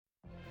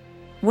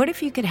What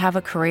if you could have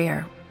a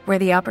career where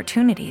the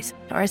opportunities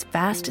are as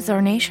vast as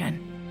our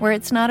nation, where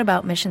it's not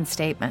about mission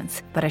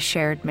statements, but a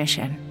shared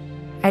mission?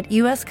 At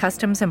U.S.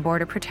 Customs and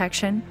Border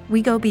Protection,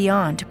 we go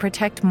beyond to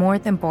protect more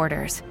than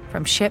borders.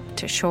 From ship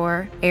to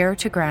shore, air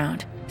to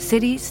ground,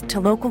 cities to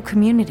local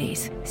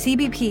communities,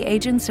 CBP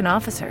agents and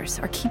officers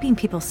are keeping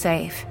people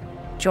safe.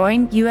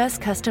 Join U.S.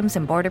 Customs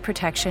and Border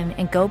Protection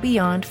and go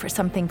beyond for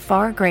something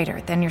far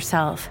greater than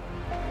yourself.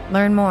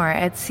 Learn more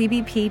at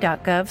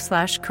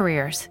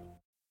cbp.gov/careers.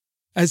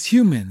 As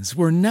humans,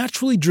 we're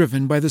naturally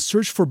driven by the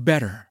search for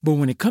better. But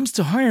when it comes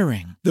to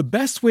hiring, the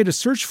best way to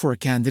search for a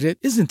candidate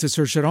isn't to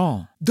search at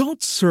all.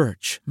 Don't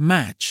search,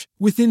 match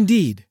with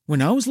Indeed.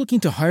 When I was looking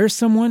to hire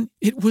someone,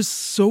 it was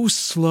so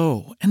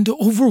slow and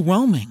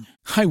overwhelming.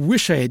 I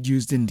wish I had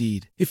used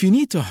Indeed. If you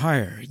need to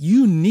hire,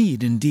 you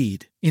need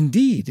Indeed.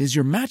 Indeed is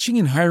your matching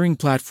and hiring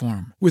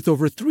platform with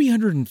over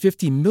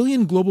 350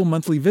 million global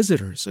monthly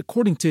visitors,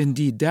 according to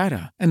Indeed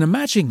data, and a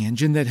matching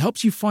engine that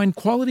helps you find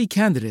quality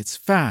candidates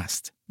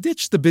fast.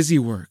 Ditch the busy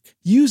work.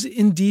 Use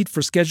Indeed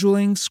for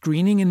scheduling,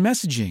 screening, and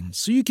messaging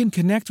so you can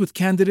connect with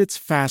candidates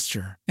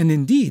faster. And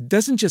Indeed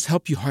doesn't just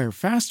help you hire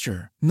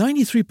faster.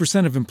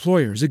 93% of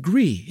employers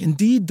agree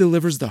Indeed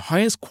delivers the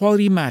highest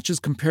quality matches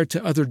compared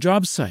to other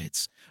job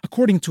sites,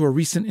 according to a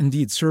recent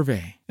Indeed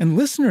survey. And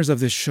listeners of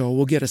this show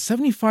will get a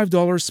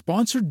 $75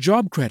 sponsored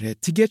job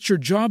credit to get your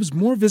jobs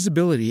more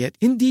visibility at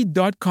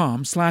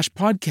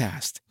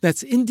Indeed.com/podcast.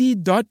 That's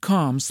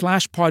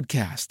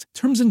Indeed.com/podcast.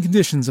 Terms and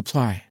conditions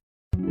apply.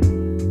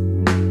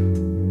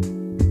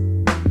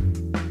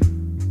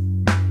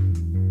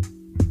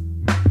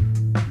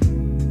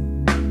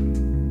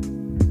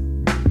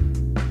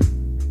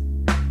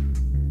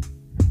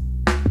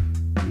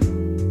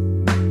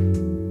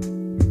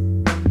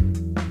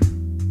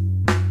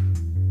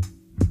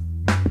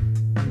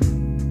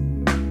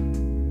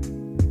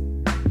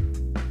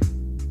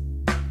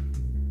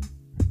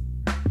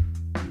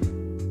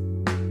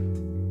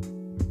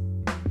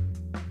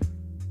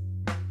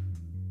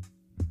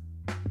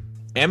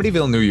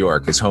 Amityville, New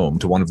York is home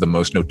to one of the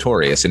most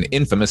notorious and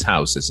infamous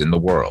houses in the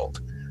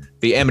world,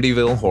 the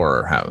Amityville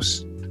Horror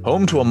House.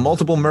 Home to a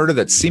multiple murder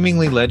that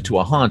seemingly led to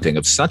a haunting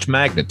of such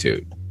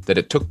magnitude that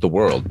it took the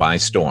world by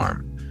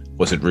storm.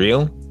 Was it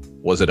real?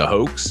 Was it a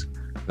hoax?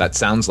 That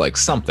sounds like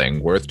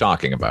something worth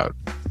talking about.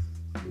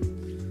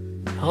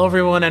 Hello,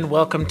 everyone, and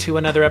welcome to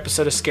another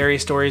episode of Scary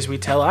Stories We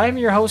Tell. I'm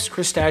your host,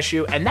 Chris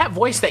Dashew, and that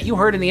voice that you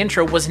heard in the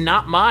intro was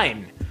not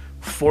mine.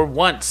 For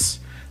once.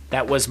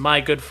 That was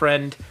my good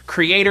friend,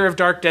 creator of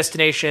Dark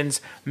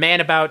Destinations,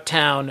 Man About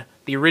Town,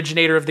 the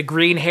originator of the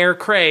green hair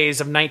craze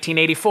of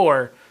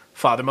 1984,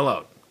 Father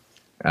Malone.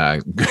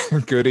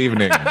 Good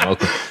evening.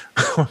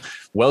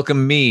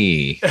 Welcome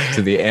me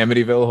to the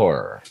Amityville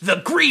Horror.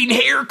 The green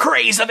hair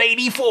craze of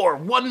 84.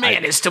 One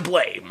man is to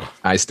blame.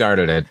 I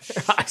started it.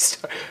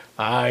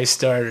 I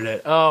started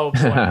it. Oh,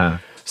 boy.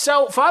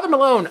 So, Father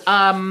Malone,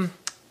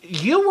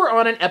 you were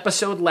on an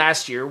episode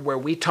last year where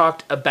we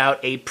talked about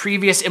a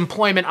previous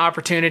employment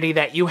opportunity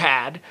that you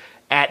had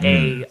at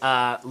a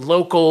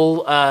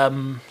local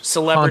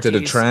celebrities... Haunted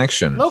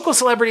attraction. Local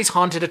celebrities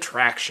haunted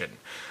attraction.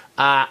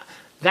 That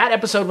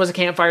episode was a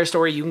campfire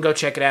story. You can go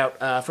check it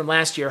out from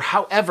last year.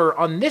 However,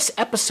 on this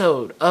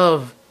episode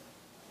of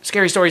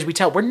Scary Stories We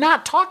Tell, we're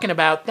not talking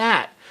about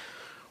that.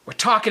 We're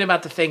talking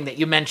about the thing that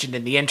you mentioned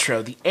in the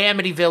intro, the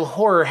Amityville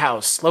Horror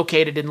House,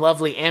 located in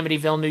lovely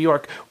Amityville, New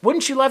York.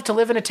 Wouldn't you love to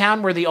live in a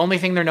town where the only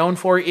thing they're known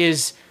for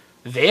is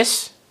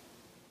this?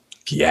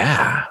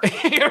 Yeah.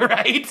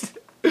 Right?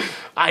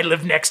 I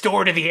live next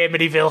door to the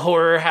Amityville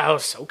Horror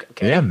House.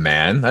 Okay. Yeah,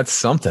 man, that's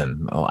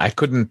something. Oh, I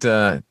couldn't.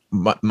 The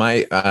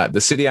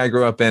city I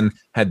grew up in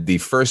had the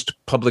first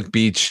public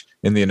beach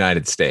in the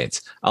United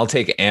States. I'll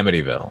take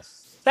Amityville.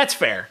 That's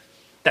fair.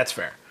 That's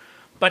fair.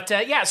 But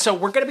yeah, so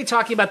we're going to be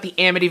talking about the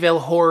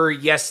Amityville Horror.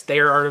 Yes,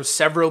 there are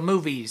several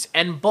movies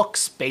and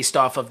books based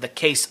off of the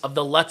case of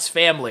the Lutz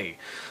family.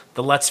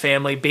 The Lutz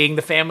family being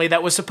the family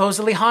that was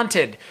supposedly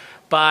haunted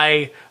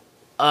by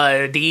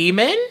a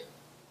demon?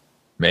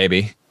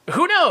 Maybe.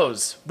 Who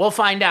knows? We'll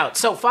find out.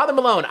 So, Father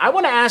Malone, I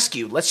want to ask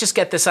you, let's just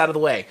get this out of the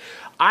way.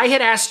 I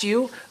had asked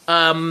you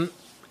a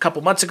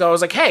couple months ago, I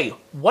was like, hey,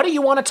 what do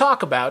you want to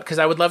talk about? Because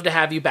I would love to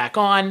have you back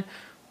on.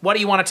 What do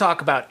you want to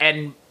talk about?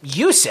 And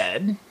you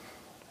said...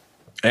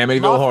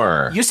 Amityville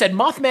Horror. You said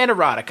Mothman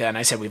Erotica, and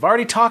I said, we've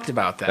already talked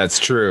about that. That's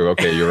true.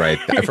 Okay, you're right.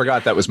 I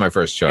forgot that was my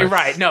first choice. You're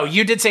right. No,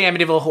 you did say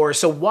Amityville Horror.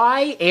 So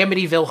why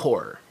Amityville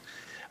Horror?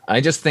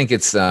 I just think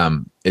it's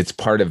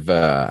part of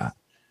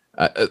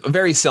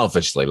very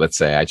selfishly, let's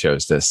say I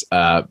chose this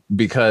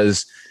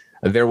because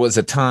there was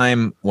a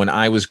time when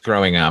I was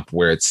growing up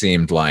where it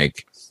seemed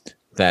like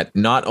that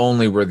not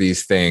only were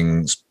these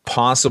things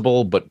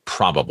possible, but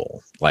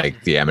probable,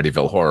 like the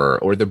Amityville Horror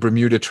or the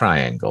Bermuda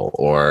Triangle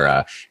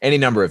or any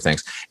number of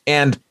things.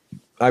 And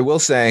I will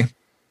say,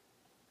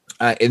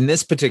 in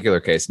this particular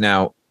case,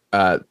 now,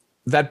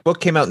 that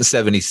book came out in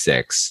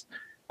 1976.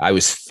 I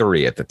was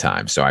 3 at the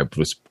time, so I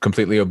was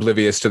completely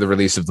oblivious to the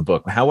release of the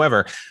book.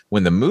 However,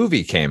 when the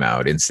movie came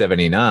out in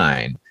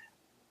 1979,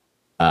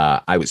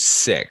 I was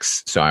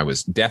 6, so I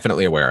was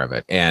definitely aware of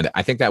it. And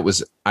I think I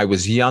was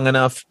young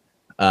enough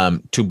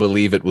to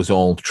believe it was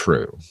all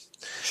true.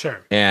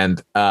 Sure.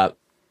 And I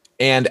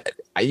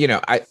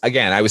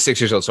was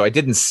 6 years old, so I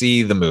didn't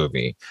see the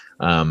movie.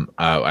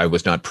 I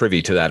was not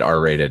privy to that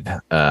R-rated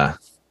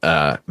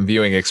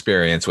viewing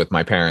experience with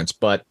my parents,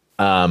 but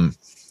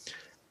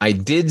I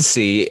did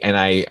see, and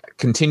I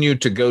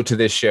continued to go to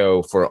this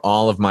show for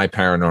all of my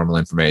paranormal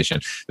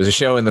information. There's a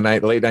show in the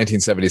late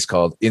 1970s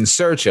called In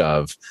Search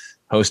Of,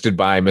 hosted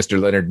by Mr.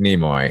 Leonard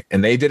Nimoy,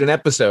 and they did an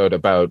episode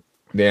about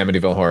the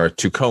Amityville Horror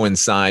to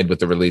coincide with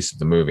the release of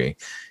the movie.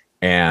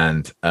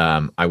 And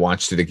I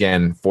watched it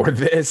again for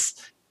this.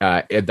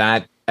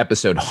 That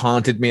episode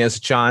haunted me as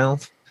a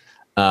child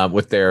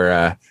with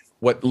their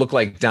what looked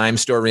like dime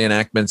store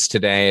reenactments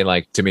today.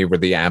 Like, to me, were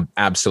the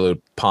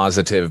absolute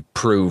positive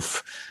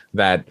proof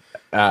that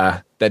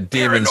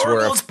demons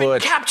were afoot. Been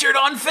captured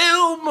on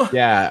film.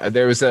 Yeah,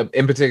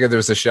 in particular there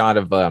was a shot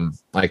of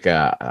like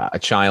a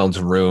child's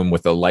room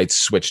with the lights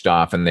switched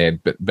off, and they had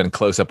been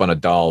close up on a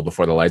doll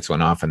before the lights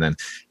went off, and then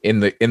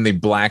in the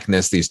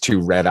blackness these two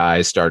red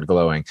eyes started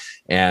glowing,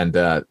 and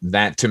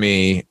that to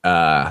me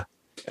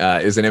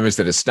is an image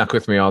that has stuck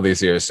with me all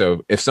these years.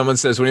 So if someone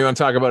says, "What do you want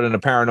to talk about in a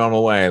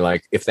paranormal way?"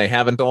 like, if they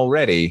haven't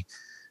already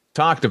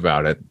talked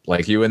about it,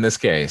 like you in this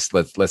case,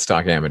 let's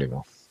talk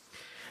Amityville.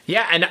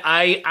 Yeah, and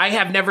I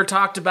have never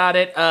talked about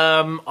it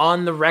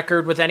on the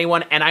record with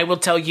anyone, and I will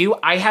tell you,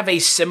 I have a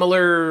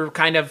similar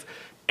kind of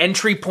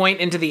entry point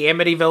into the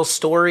Amityville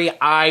story.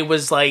 I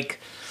was like,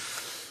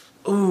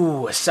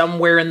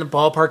 somewhere in the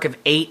ballpark of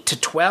 8 to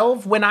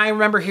 12 when I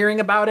remember hearing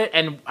about it,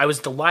 and I was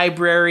at the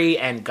library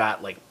and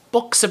got like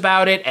books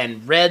about it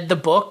and read the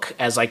book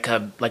as like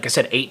I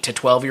said, 8 to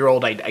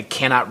 12-year-old. I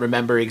cannot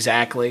remember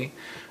exactly.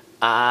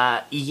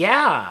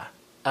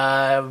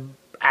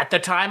 At the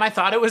time, I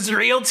thought it was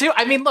real too.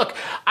 I mean, look,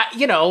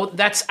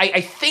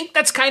 I think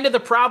that's kind of the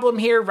problem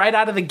here right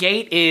out of the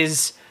gate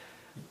is,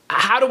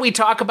 how do we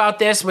talk about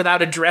this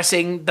without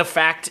addressing the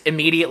fact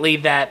immediately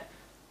that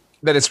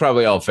it's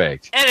probably all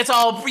fake? And it's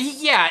all,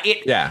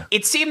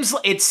 It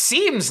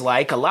seems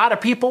like a lot of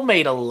people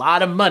made a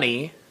lot of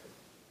money.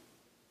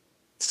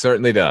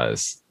 Certainly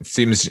does. It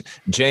seems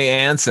Jay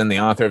Anson, the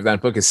author of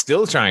that book, is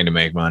still trying to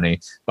make money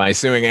by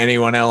suing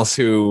anyone else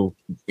who,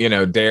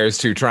 dares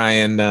to try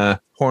and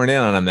horn in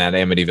on that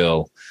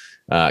Amityville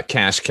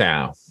cash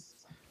cow.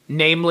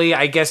 Namely,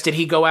 I guess, did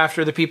he go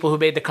after the people who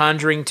made The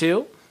Conjuring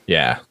too?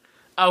 Yeah.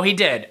 Oh, he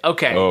did.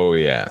 Okay. Oh,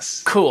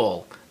 yes.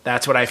 Cool.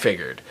 That's what I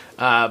figured.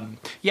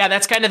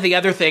 That's kind of the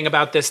other thing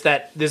about this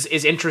that this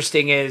is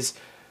interesting is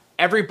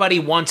everybody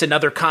wants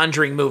another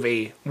Conjuring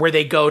movie where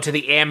they go to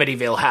the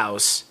Amityville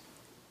house.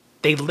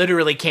 They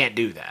literally can't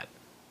do that.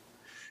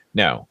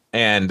 No.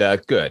 And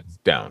good.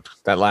 Don't.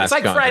 That last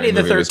it's like Friday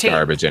the 13th. Was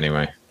garbage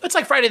anyway. It's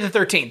like Friday the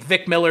 13th.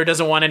 Vic Miller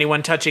doesn't want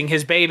anyone touching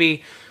his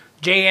baby.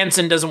 Jay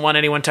Anson doesn't want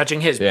anyone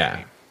touching his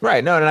baby.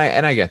 Right. No,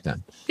 and I get that.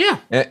 Yeah.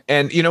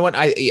 And you know what?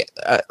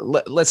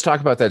 Let's talk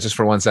about that just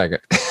for 1 second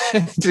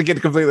to get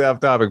completely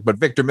off topic. But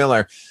Victor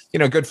Miller,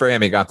 good for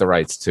him. He got the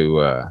rights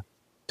to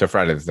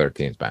Friday the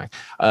 13th back.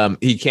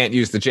 He can't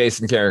use the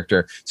Jason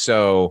character,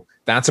 so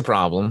that's a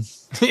problem.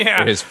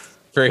 Yeah.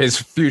 For his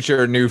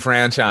future new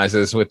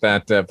franchises with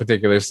that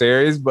particular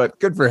series, but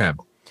good for him.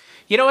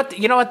 You know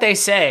what they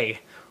say?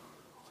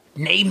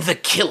 Name the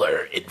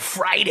killer in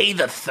Friday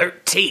the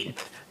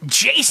 13th.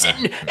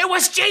 Jason. It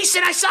was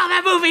Jason. I saw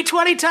that movie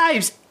 20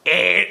 times.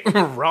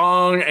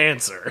 Wrong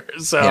answer.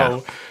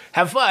 So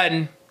Have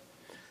fun.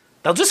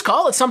 They'll just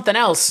call it something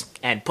else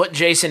and put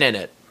Jason in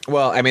it.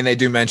 Well, I mean, they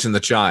do mention the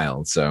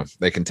child, so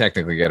they can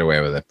technically get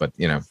away with it, but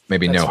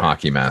maybe that's no fair.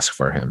 Hockey mask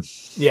for him.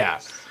 Yeah.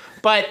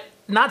 But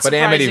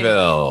surprising,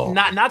 Amityville.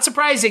 Not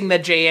surprising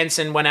that Jay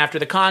Anson went after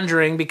The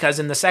Conjuring, because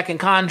in the second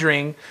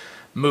Conjuring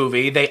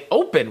movie, they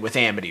open with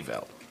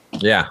Amityville.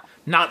 Yeah.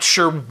 Not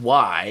sure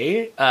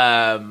why.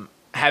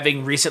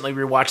 Having recently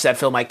rewatched that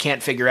film, I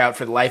can't figure out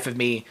for the life of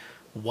me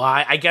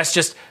why. I guess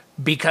just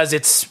because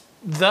it's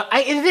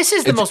this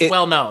is the most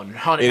well-known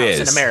haunted house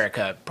in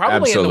America.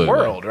 Probably Absolutely. In the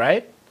world,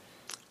 right?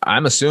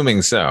 I'm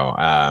assuming so.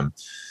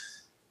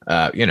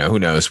 Who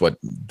knows what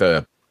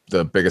the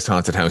biggest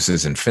haunted house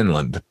is in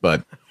Finland,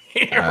 but...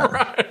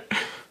 Right.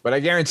 But I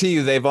guarantee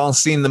you they've all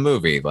seen the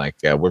movie. Like,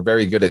 we're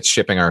very good at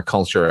shipping our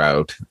culture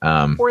out.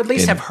 Or at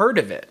least have heard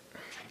of it.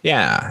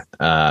 Yeah.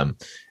 And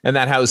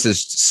that house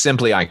is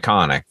simply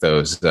iconic.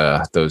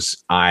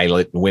 Those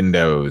eyelet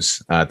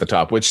windows at the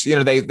top, which,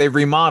 they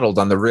remodeled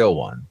on the real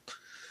one.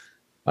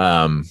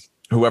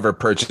 Whoever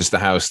purchased the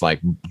house,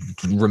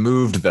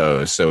 removed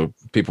those so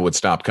people would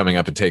stop coming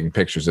up and taking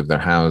pictures of their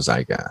house,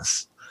 I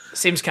guess.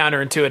 Seems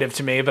counterintuitive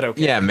to me, but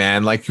okay. Yeah,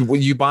 man. Like,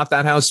 you bought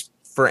that house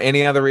for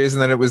any other reason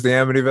than it was the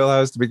Amityville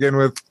house to begin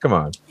with? Come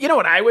on. You know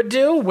what I would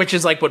do? Which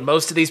is what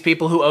most of these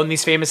people who own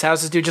these famous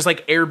houses do, just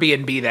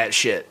Airbnb that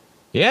shit.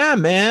 Yeah,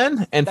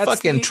 man. And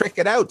fucking trick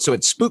it out so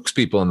it spooks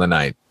people in the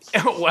night.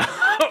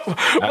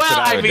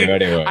 I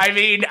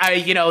mean,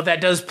 that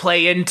does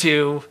play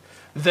into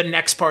the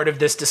next part of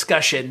this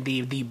discussion,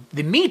 the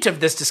meat of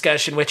this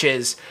discussion, which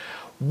is,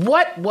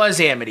 What was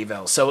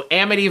Amityville? So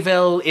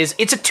Amityville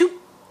it's a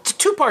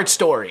two-part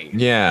story.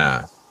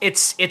 Yeah.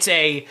 It's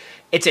a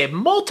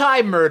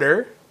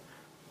multi-murder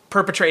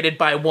perpetrated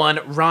by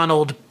one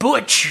Ronald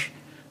Butch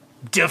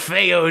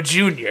DeFeo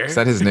Jr. Is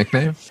that his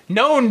nickname?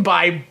 Known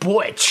by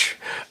Butch.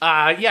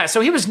 So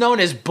he was known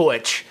as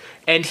Butch,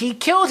 and he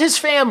killed his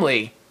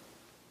family.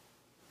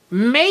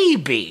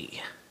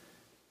 Maybe.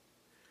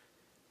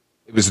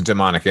 It was a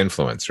demonic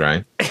influence,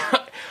 right?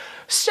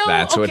 So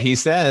that's what he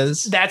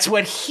says. That's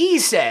what he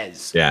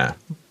says. Yeah.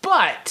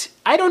 But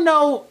I don't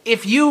know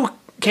if you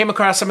came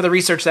across some of the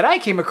research that I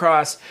came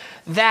across,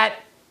 that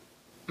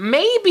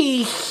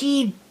maybe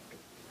he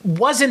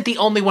wasn't the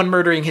only one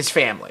murdering his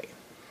family.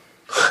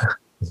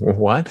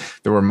 What?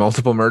 There were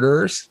multiple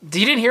murderers?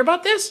 You didn't hear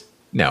about this?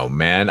 No,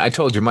 man. I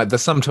told you, the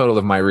sum total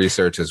of my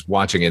research is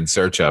Watching in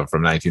Search of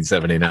from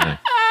 1979.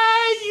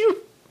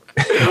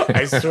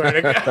 I swear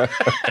to God.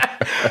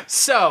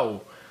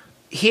 So,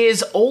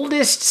 his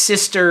oldest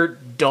sister,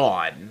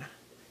 Dawn,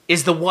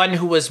 is the one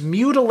who was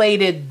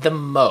mutilated the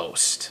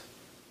most.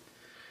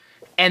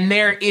 And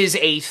there is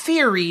a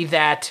theory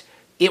that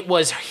it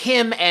was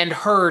him and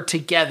her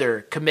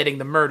together committing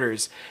the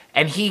murders.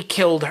 And he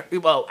killed her.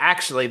 Well,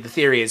 actually, the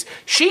theory is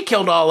she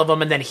killed all of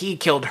them and then he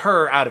killed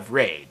her out of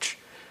rage.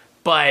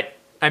 But,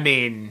 I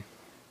mean,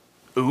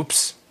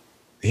 oops.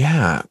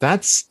 Yeah,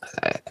 that's...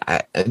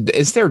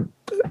 is there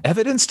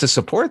evidence to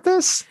support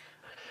this?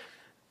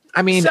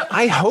 I mean,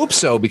 I hope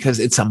so, because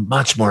it's a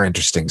much more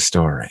interesting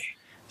story.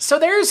 So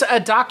there's a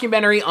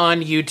documentary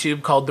on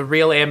YouTube called The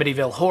Real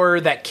Amityville Horror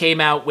that came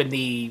out when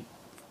the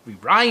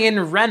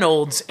Ryan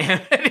Reynolds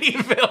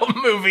Amityville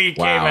movie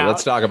came out. Wow,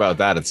 let's talk about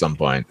that at some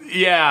point.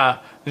 Yeah,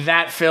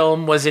 that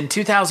film was in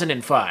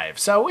 2005.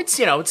 So it's,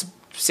 it's a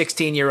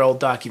 16-year-old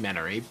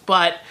documentary.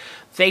 But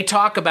they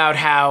talk about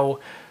how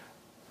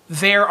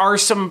there are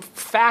some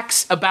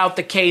facts about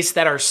the case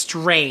that are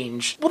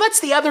strange. Well, that's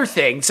the other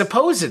thing,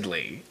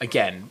 supposedly.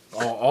 Again,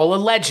 all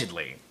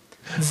allegedly.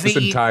 This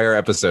entire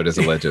episode is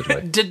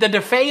allegedly. The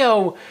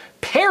DeFeo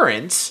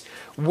parents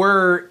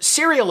were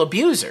serial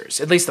abusers.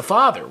 At least the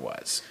father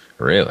was.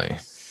 Really?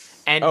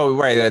 And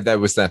right. That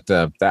was that.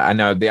 I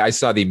know. I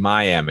saw the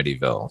My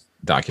Amityville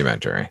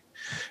documentary,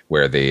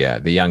 where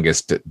the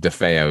youngest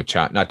DeFeo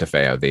child, not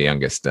DeFeo, the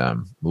youngest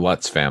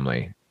Lutz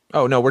family.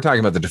 Oh no, we're talking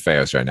about the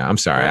DeFeos right now. I'm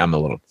sorry. I'm a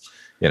little,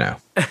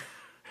 The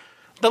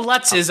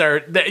Lutzes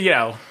are,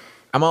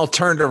 I'm all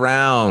turned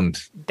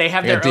around. They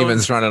have their their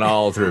demons running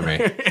all through me.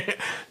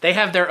 They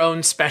have their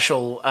own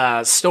special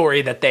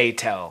story that they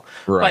tell.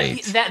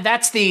 Right. But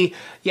that's the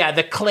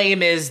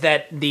claim is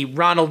that the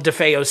Ronald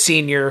DeFeo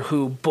Sr.,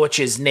 who Butch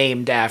is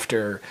named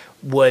after,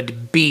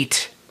 would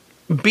beat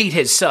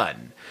his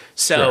son.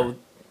 So sure.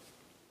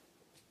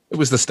 It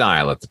was the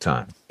style at the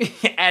time.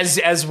 as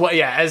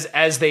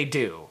they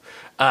do,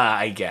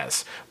 I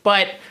guess.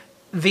 But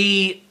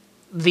the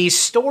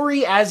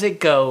story as it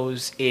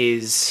goes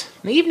is,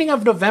 the evening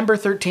of November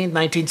 13th,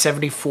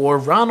 1974,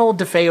 Ronald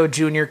DeFeo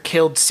Jr.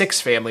 killed 6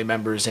 family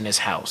members in his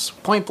house,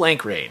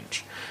 point-blank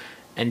range,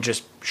 and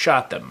just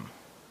shot them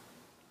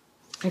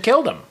and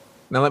killed them.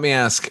 Now, let me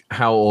ask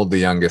how old the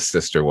youngest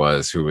sister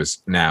was, who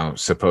was now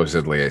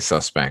supposedly a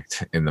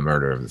suspect in the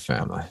murder of the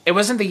family. It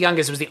wasn't the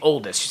youngest, it was the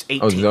oldest. She's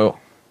 18. Oh, no.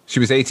 She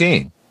was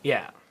 18?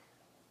 Yeah.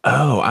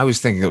 Oh, I was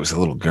thinking it was a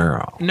little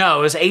girl. No,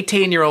 it was an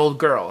 18-year-old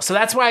girl. So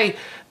that's why,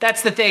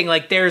 that's the thing.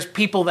 Like, there's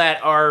people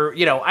that are,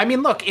 I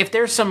mean, look, if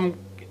there's some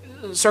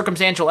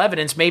circumstantial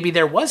evidence, maybe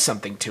there was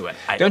something to it.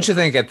 Don't you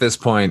think at this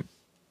point,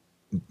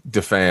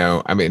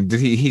 DeFeo, I mean,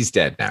 he's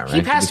dead now, right?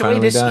 He passed away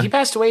he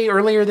passed away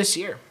earlier this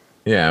year.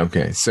 Yeah,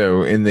 okay.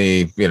 So in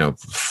the,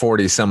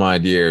 40 some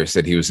odd years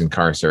that he was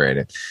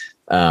incarcerated,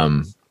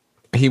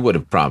 he would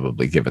have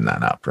probably given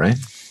that up, right?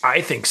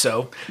 I think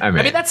so. I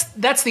mean,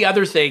 that's the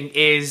other thing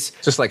is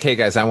just like, hey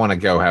guys, I want to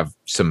go have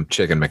some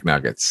chicken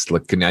McNuggets.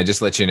 Look, can I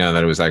just let you know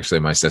that it was actually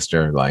my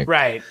sister? Like,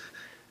 right.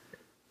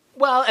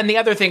 Well, and the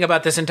other thing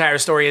about this entire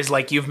story is,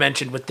 like you've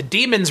mentioned, with the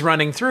demons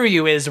running through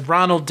you, is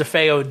Ronald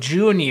DeFeo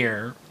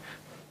Jr.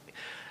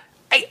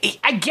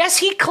 I guess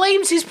he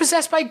claims he's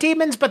possessed by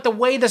demons, but the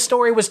way the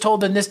story was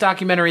told in this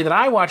documentary that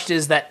I watched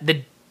is that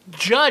the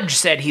judge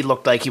said he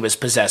looked like he was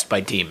possessed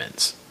by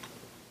demons.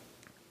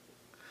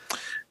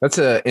 That's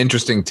an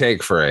interesting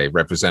take for a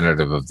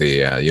representative of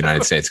the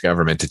United States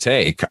government to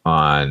take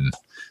on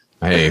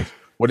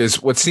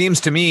what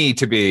seems to me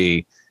to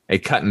be a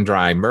cut and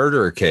dry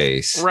murder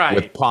case, right,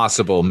 with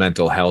possible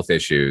mental health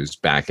issues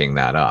backing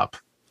that up.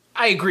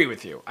 I agree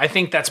with you. I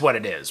think that's what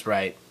it is,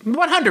 right?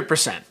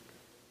 100%.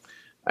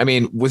 I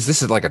mean, was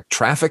this like a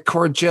traffic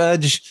court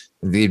judge?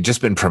 He'd just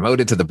been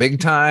promoted to the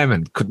big time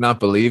and could not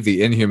believe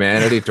the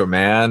inhumanity to a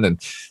man and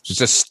was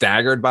just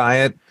staggered by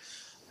it.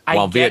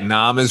 While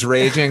Vietnam is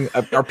raging,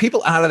 are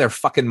people out of their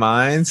fucking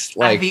minds?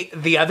 Like,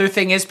 the other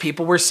thing is,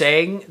 people were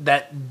saying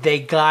that they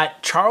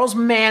got Charles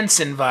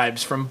Manson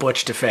vibes from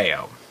Butch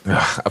DeFeo.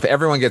 If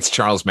everyone gets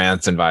Charles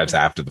Manson vibes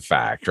after the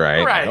fact,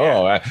 right? Right.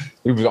 Like,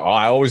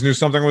 I always knew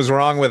something was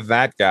wrong with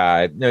that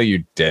guy. No,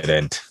 you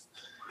didn't.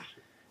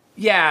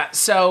 Yeah.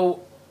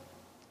 So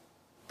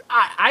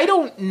I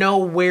don't know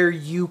where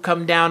you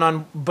come down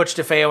on Butch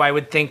DeFeo. I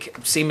would think,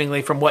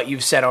 seemingly from what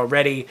you've said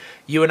already,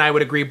 you and I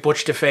would agree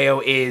Butch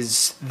DeFeo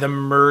is the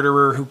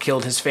murderer who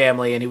killed his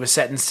family, and he was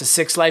sentenced to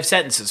 6 life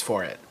sentences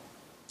for it.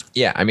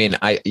 Yeah, I mean,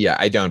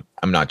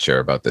 I'm not sure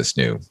about this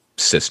new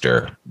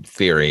sister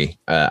theory.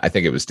 I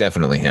think it was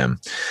definitely him.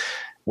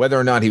 Whether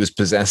or not he was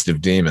possessed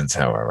of demons,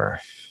 however.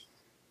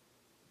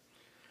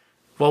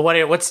 Well,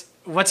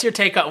 what's your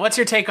take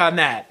on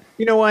that?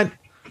 You know what?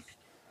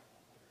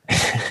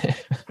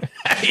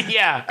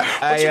 Yeah.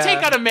 What's your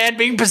take on a man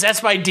being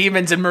possessed by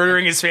demons and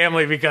murdering his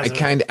family because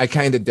I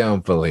kind of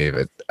don't believe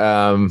it.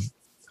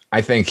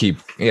 I think he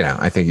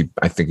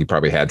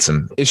probably had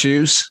some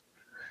issues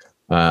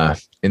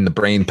in the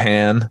brain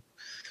pan,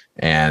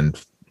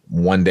 and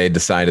one day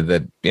decided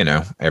that,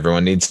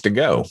 everyone needs to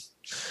go.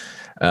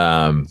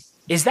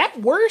 Is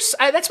that worse?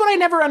 That's what I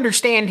never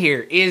understand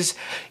here. Is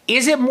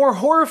it more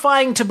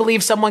horrifying to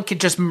believe someone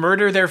could just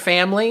murder their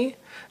family?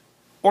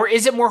 Or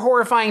is it more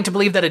horrifying to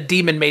believe that a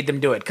demon made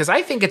them do it? Because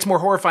I think it's more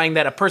horrifying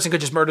that a person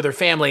could just murder their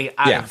family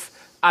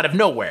out of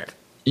nowhere.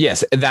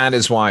 Yes, that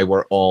is why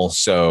we're all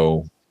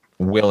so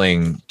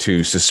willing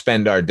to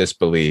suspend our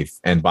disbelief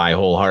and buy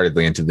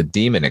wholeheartedly into the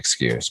demon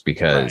excuse,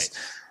 because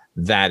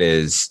that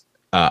is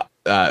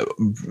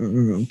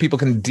people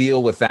can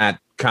deal with that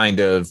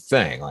kind of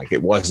thing. Like,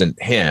 it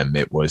wasn't him,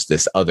 it was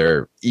this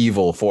other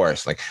evil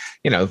force. Like,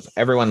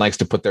 everyone likes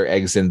to put their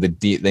eggs in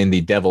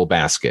the devil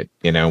basket,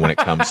 when it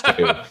comes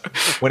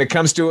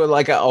to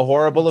like a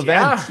horrible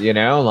event.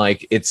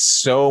 Like, it's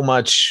so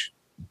much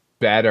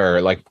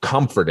better, like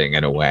comforting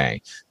in a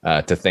way,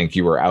 to think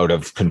you were out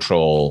of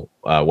control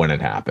when it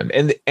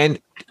happened.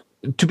 And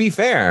to be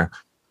fair,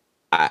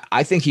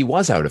 I think he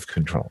was out of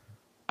control.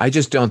 I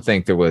just don't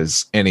think there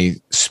was any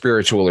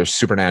spiritual or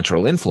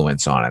supernatural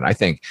influence on it. I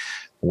think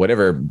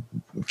whatever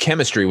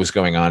chemistry was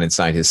going on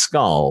inside his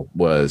skull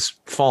was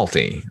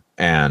faulty,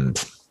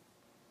 and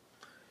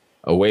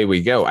away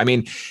we go. I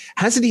mean,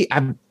 hasn't he?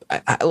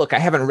 Look, I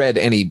haven't read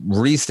any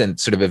recent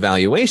sort of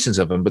evaluations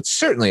of him, but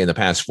certainly in the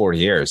past 40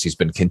 years, he's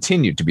been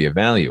continued to be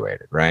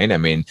evaluated, right? I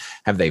mean,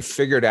 have they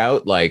figured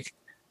out, like,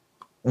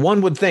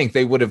 one would think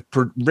they would have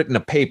written a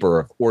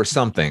paper or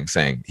something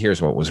saying,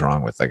 here's what was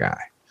wrong with the guy.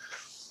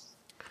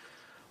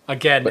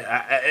 Again,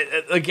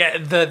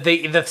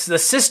 the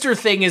sister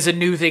thing is a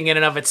new thing in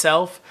and of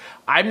itself.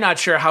 I'm not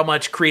sure how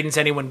much credence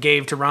anyone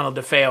gave to Ronald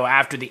DeFeo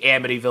after the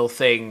Amityville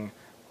thing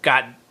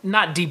got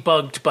not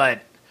debunked,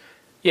 but,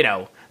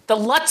 the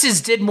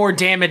Lutzes did more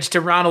damage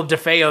to Ronald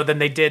DeFeo than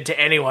they did to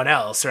anyone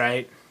else,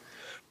 right?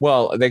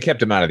 Well, they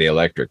kept him out of the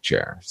electric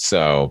chair,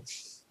 so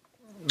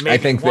maybe I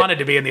think he wanted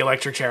to be in the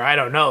electric chair. I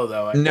don't know,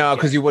 though. No,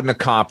 because you wouldn't have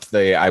copped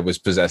the "I was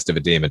possessed of a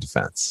demon"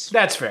 defense.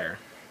 That's fair.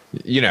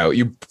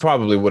 You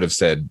probably would have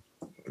said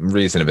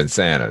reason of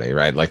insanity,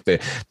 right? Like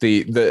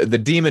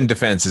the demon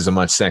defense is a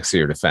much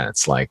sexier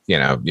defense. Like,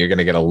 you're going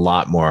to get a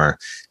lot more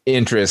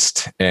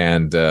interest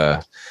and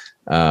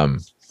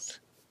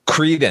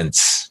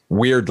credence,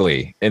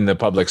 weirdly, in the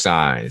public's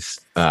eyes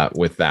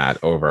with that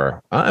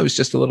over. I was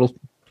just a little,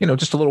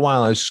 just a little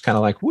while. I was just kind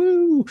of like,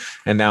 woo,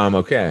 and now I'm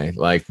okay.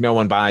 Like, no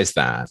one buys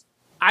that.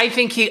 I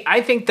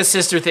think the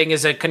sister thing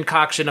is a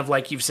concoction of,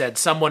 like you've said,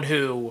 someone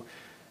who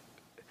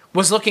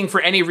was looking for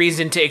any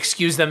reason to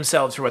excuse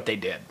themselves for what they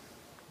did.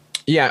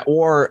 Yeah,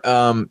 or,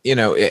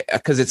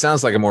 because it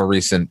sounds like a more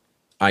recent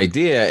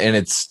idea, and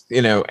it's,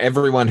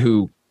 everyone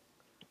who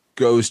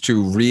goes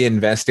to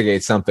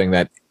reinvestigate something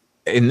that,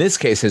 in this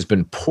case, has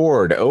been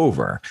poured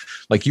over.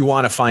 Like, you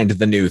want to find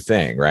the new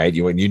thing, right?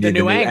 You need the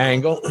new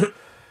angle.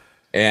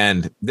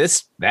 And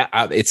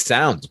it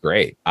sounds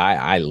great.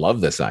 I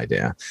love this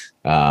idea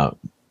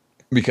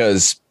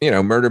because,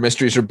 murder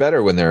mysteries are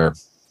better when there are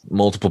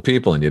multiple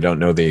people and you don't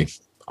know the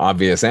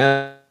obvious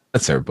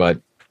answer,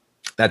 but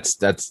that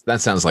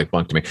sounds like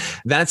bunk to me.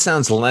 That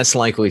sounds less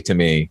likely to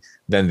me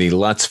than the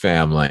Lutz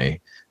family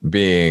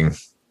being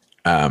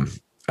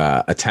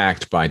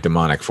attacked by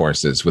demonic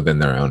forces within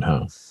their own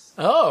home.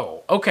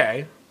 Oh,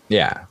 okay.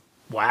 Yeah.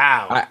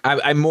 Wow.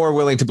 I'm more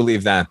willing to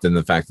believe that than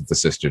the fact that the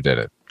sister did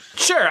it.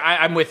 Sure,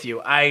 I'm with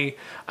you. I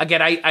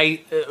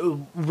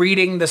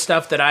reading the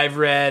stuff that I've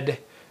read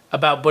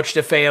about Butch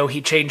DeFeo,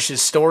 he changed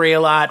his story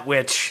a lot,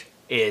 which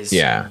is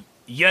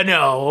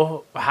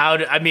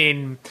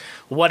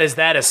what is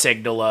that a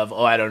signal of?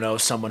 Oh, I don't know,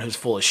 someone who's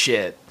full of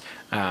shit.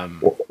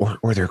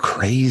 Or they're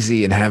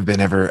crazy and have been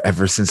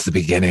ever since the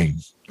beginning.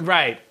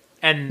 Right.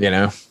 And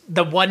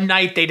the one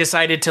night they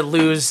decided to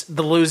lose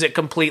it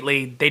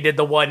completely, they did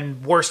the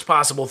one worst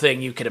possible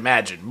thing you could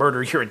imagine: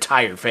 murder your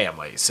entire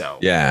family. So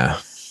man,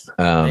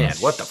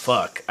 what the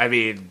fuck? I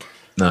mean,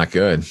 not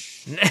good.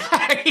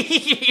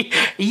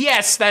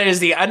 Yes, that is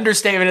the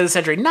understatement of the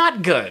century.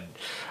 Not good.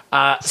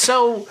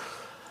 So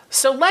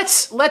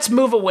let's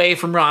move away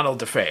from Ronald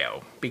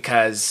DeFeo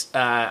because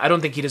I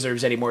don't think he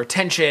deserves any more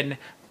attention.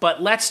 But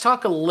let's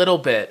talk a little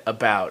bit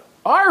about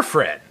our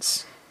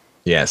friends.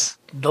 Yes.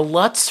 The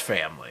Lutz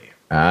family.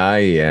 Ah,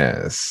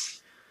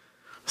 yes.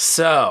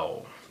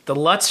 So, the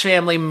Lutz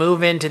family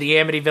move into the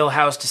Amityville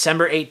house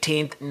December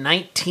 18th,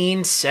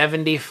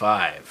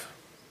 1975.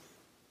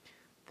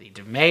 the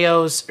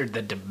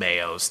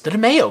DeMayo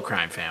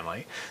crime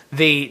family,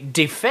 the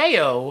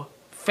DeFeo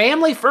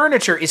family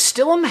furniture is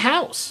still in the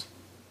house.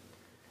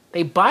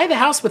 They buy the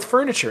house with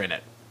furniture in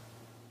it.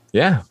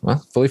 Yeah,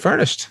 well, fully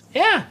furnished.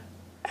 Yeah.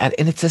 And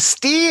it's a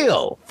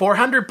steal.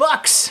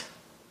 $400.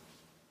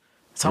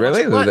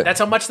 Really? That's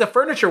how much the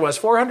furniture was.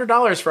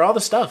 $400 for all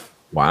the stuff.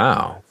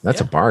 Wow. That's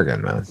a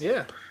bargain, man.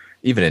 Yeah.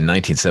 Even in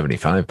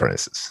 1975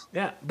 prices.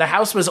 Yeah. The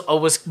house was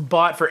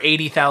bought for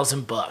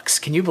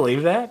 $80,000. Can you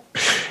believe that?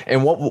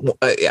 And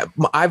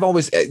I've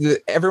always,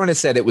 everyone has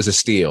said it was a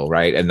steal,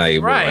 right? And they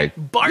were like,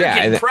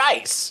 bargain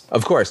price.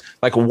 Of course.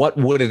 Like, what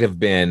would it have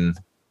been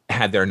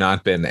had there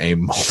not been a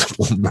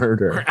multiple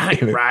murder?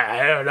 Right.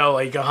 I don't know,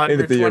 like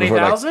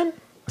 120,000?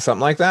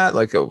 Something like that.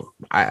 Like,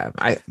 I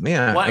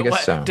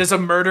guess so. Does a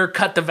murder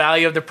cut the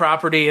value of the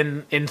property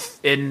in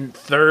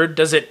third?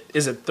 Is it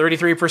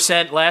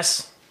 33%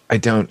 less? I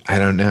don't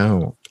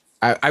know.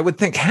 I would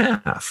think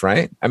half,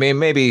 right? I mean,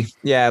 maybe,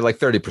 like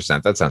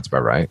 30%. That sounds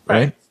about right?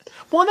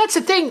 Well, that's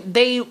the thing.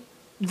 They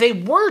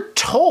were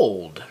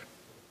told.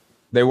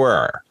 They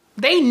were.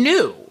 They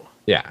knew.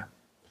 Yeah.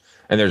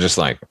 And they're just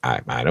like,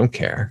 I don't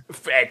care.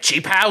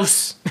 Cheap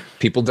house.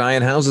 People die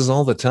in houses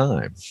all the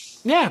time.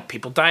 Yeah,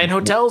 people die in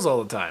hotels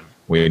all the time.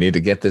 We need to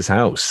get this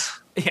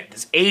house. Yeah,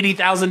 this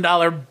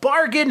 $80,000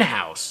 bargain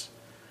house.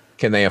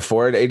 Can they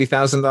afford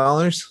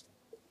 $80,000?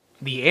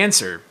 The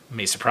answer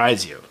may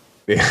surprise you.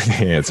 The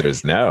answer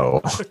is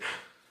no.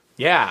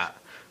 Yeah.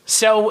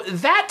 So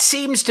that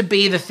seems to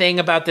be the thing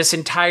about this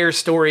entire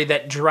story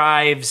that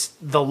drives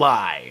the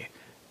lie,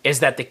 is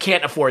that they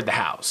can't afford the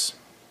house.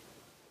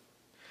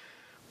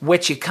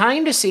 Which you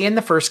kind of see in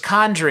the first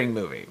Conjuring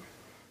movie.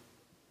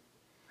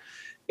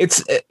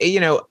 It's,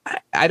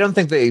 I don't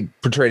think they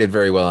portrayed it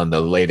very well in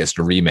the latest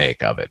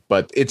remake of it,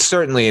 but it's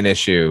certainly an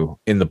issue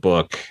in the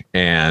book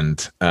and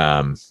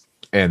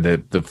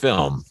the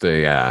film.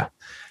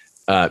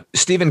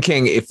 Stephen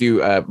King, if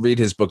you read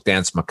his book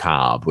Danse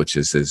Macabre, which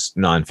is his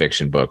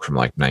nonfiction book from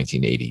like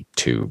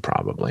 1982,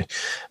 probably,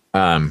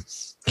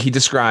 he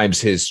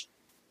describes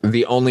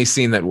the only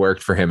scene that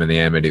worked for him in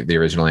the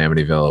original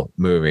Amityville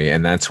movie,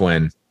 and that's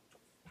when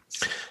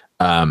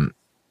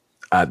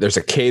there's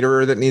a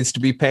caterer that needs to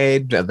be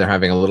paid. They're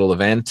having a little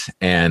event,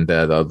 and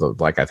I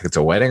think it's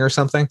a wedding or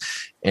something.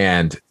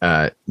 And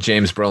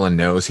James Brolin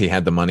knows he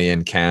had the money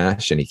in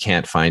cash, and he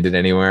can't find it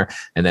anywhere.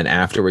 And then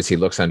afterwards, he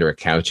looks under a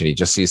couch, and he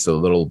just sees the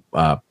little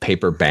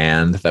paper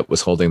band that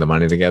was holding the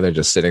money together,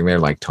 just sitting there,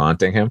 like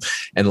taunting him.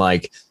 And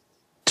like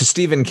to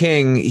Stephen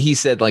King, he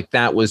said like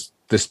that was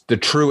the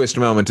truest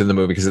moment in the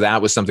movie because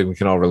that was something we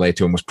can all relate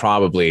to, and was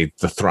probably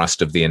the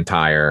thrust of the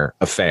entire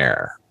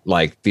affair.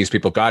 Like these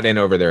people got in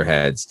over their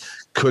heads,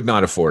 could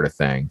not afford a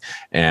thing.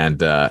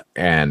 And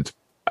as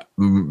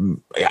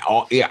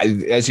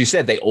you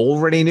said, they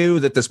already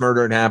knew that this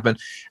murder had happened.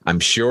 I'm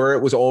sure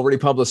it was already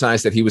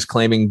publicized that he was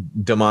claiming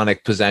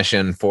demonic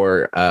possession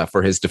for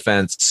his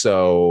defense.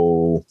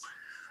 So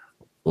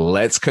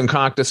let's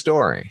concoct a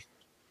story.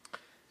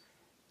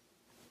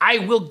 I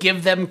will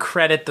give them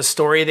credit. The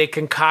story they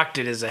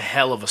concocted is a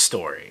hell of a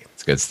story.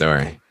 It's a good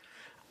story.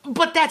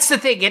 But that's the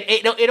thing.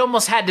 It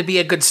almost had to be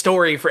a good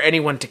story for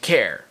anyone to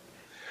care.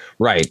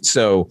 Right.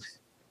 So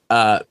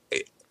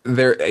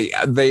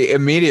they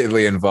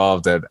immediately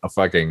involved a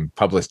fucking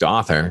published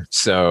author.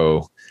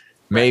 So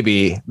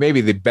maybe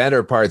the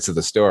better parts of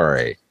the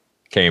story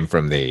came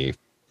from the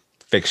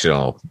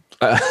fictional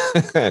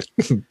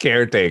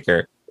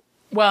caretaker.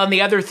 Well, and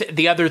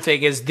the other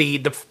thing is the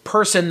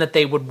person that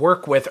they would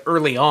work with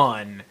early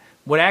on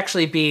would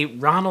actually be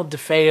Ronald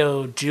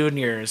DeFeo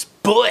Jr.'s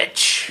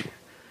Butch,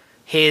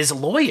 his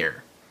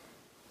lawyer,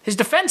 his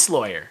defense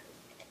lawyer.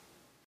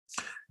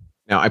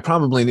 Now, I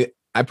probably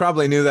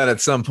knew that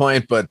at some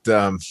point, but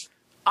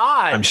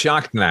I'm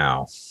shocked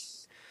now.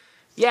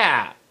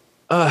 Yeah.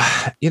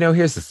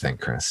 Here's the thing,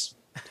 Chris.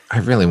 I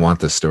really want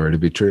this story to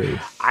be true.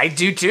 I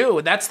do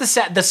too. That's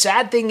the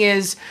sad thing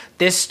is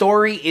this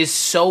story is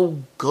so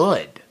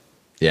good.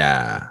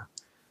 Yeah.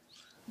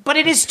 But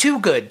it is too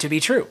good to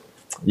be true.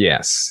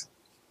 Yes.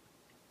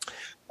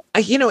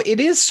 It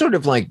is sort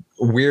of like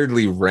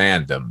weirdly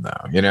random,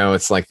 though.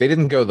 It's like they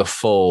didn't go the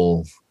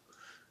full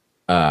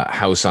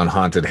House on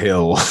Haunted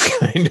Hill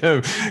kind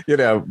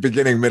of,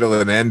 beginning, middle,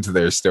 and end to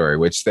their story,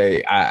 which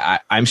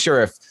I'm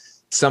sure if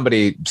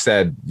somebody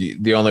said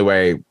the only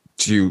way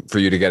for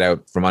you to get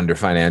out from under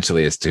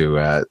financially is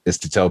to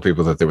tell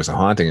people that there was a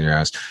haunting in your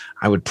house,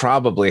 I would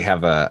probably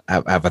have a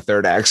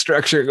third act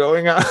structure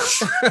going on.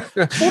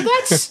 Well,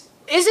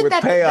 isn't with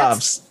that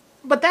payoffs?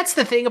 But that's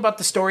the thing about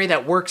the story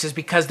that works is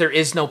because there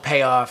is no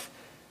payoff,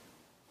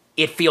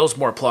 it feels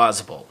more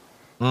plausible.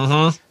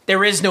 Mm-hmm.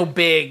 There is no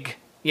big,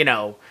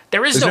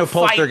 there's no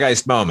fight.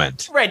 poltergeist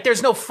moment. Right.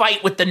 There's no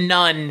fight with the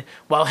nun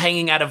while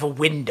hanging out of a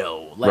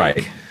window.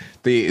 Right.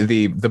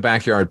 The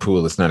backyard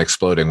pool is not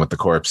exploding with the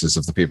corpses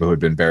of the people who had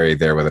been buried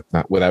there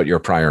without your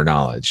prior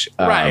knowledge.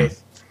 Right.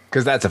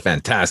 Because that's a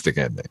fantastic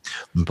ending.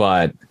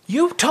 But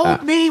you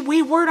told me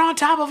we weren't on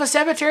top of a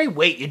cemetery.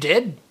 Wait, you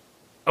did?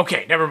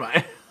 Okay, never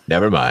mind.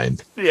 Never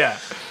mind. Yeah.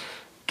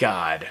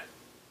 God.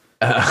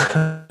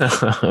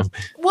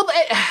 Well,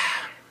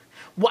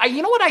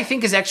 you know what I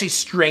think is actually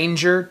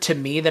stranger to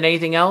me than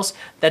anything else?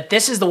 That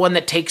this is the one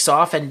that takes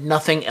off and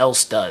nothing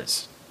else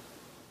does.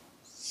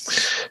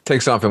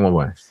 Takes off in one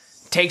way.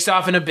 Takes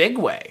off in a big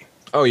way.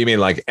 Oh, you mean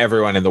like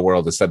everyone in the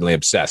world is suddenly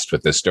obsessed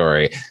with this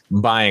story,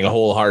 buying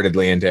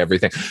wholeheartedly into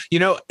everything? You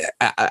know,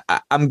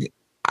 I'm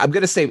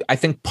going to say I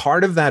think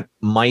part of that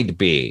might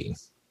be,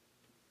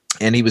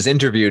 and he was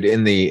interviewed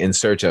in the In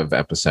Search Of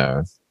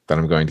episode that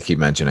I'm going to keep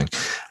mentioning,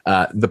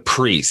 the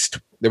priest.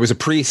 There was a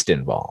priest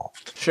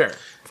involved. Sure.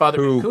 Father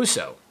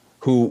Mancuso.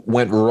 Who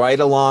went right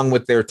along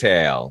with their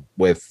tale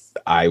with,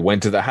 I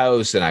went to the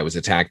house and I was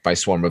attacked by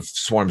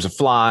swarms of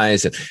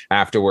flies. And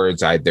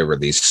afterwards, there were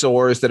these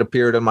sores that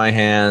appeared on my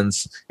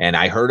hands. And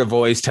I heard a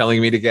voice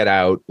telling me to get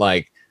out.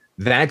 Like,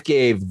 that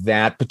gave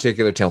that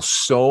particular tale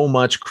so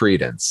much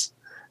credence,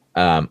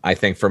 I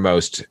think, for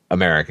most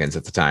Americans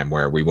at the time,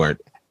 where we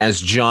weren't as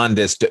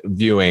jaundiced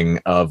viewing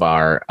of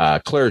our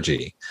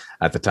clergy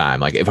at the time.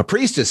 Like, if a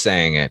priest is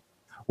saying it,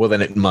 well,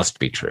 then it must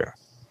be true,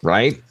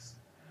 right?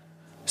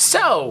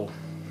 So,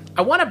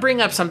 I want to bring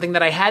up something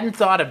that I hadn't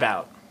thought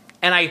about.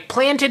 And I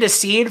planted a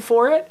seed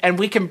for it, and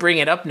we can bring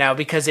it up now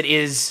because it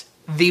is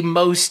the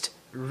most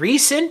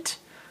recent,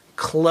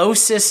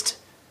 closest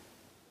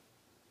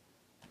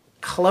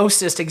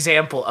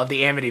example of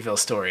the Amityville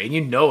story. And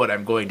you know what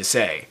I'm going to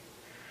say.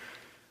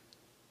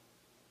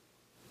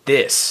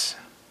 This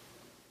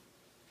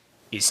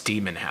is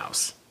Demon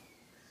House.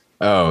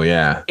 Oh,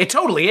 yeah. It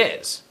totally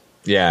is.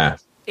 Yeah.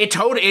 It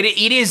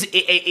is.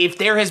 If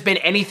there has been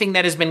anything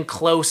that has been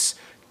close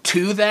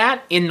to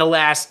that in the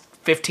last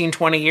 15,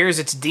 20 years,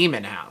 it's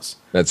Demon House.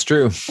 That's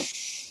true.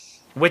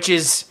 Which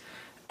is,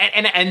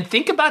 and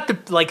think about the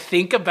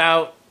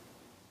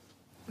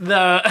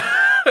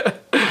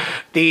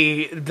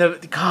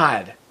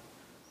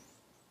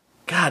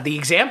the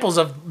examples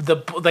of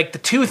the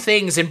two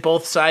things in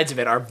both sides of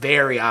it are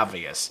very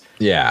obvious.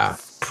 Yeah.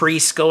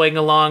 Priests going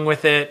along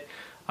with it,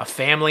 a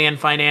family in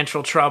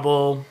financial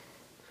trouble,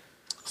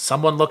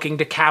 someone looking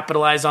to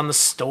capitalize on the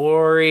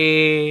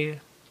story.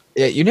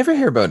 Yeah, you never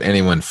hear about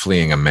anyone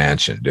fleeing a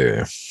mansion, do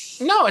you?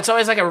 No, it's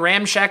always like a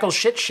ramshackle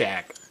shit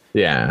shack.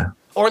 Yeah.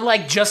 Or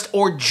just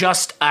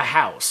a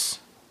house.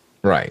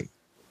 Right.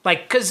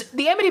 Like, because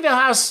the Amityville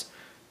house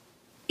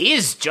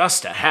is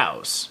just a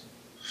house.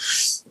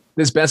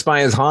 This Best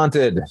Buy is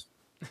haunted.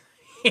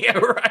 Yeah,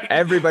 right.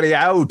 Everybody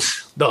out.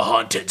 The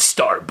haunted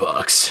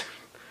Starbucks.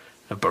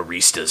 The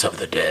baristas of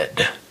the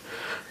dead.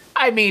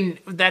 I mean,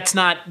 that's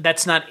not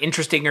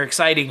interesting or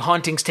exciting.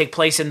 Hauntings take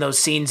place in those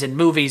scenes in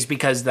movies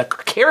because the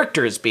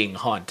character is being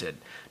haunted,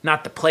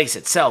 not the place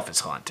itself is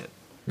haunted.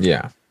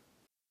 Yeah.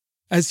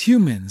 As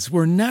humans,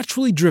 we're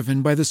naturally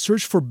driven by the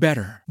search for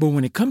better. But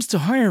when it comes to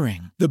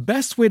hiring, the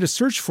best way to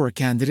search for a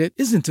candidate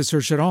isn't to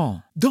search at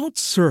all. Don't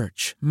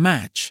search,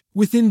 match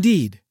with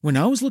Indeed. When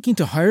I was looking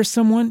to hire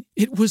someone,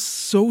 it was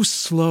so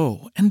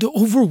slow and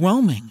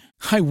overwhelming.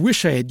 I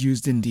wish I had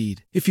used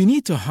Indeed. If you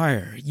need to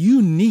hire,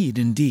 you need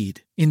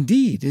Indeed.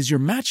 Indeed is your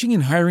matching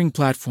and hiring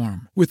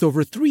platform with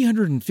over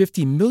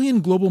 350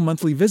 million global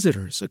monthly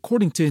visitors,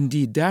 according to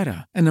Indeed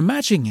data, and a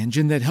matching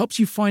engine that helps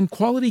you find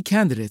quality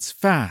candidates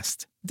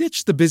fast.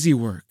 Ditch the busy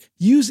work.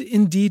 Use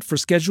Indeed for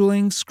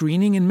scheduling,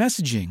 screening, and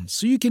messaging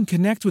so you can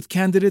connect with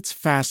candidates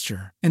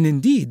faster. And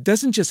Indeed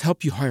doesn't just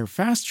help you hire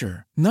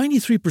faster.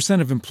 93%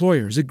 of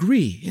employers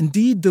agree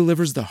Indeed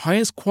delivers the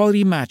highest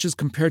quality matches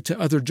compared to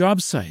other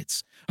job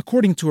sites,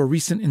 according to a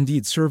recent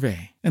Indeed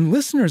survey. And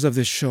listeners of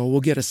this show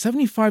will get a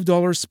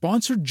 $75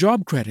 sponsored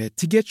job credit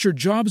to get your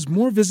jobs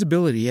more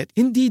visibility at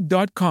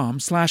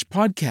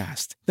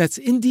Indeed.com/podcast. That's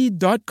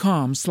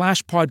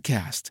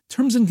Indeed.com/podcast.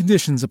 Terms and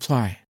conditions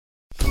apply.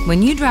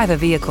 When you drive a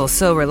vehicle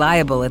so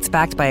reliable it's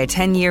backed by a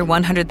 10-year,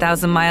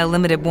 100,000-mile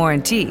limited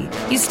warranty,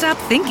 you stop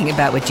thinking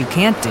about what you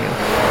can't do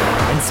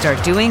and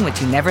start doing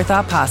what you never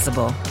thought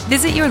possible.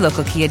 Visit your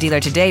local Kia dealer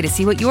today to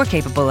see what you're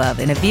capable of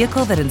in a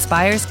vehicle that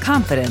inspires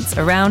confidence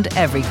around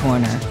every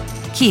corner.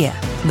 Kia,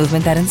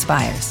 movement that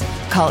inspires.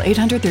 Call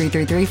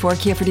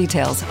 800-333-4KIA for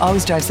details.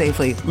 Always drive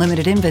safely.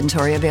 Limited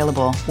inventory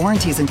available.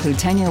 Warranties include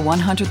 10-year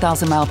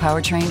 100,000-mile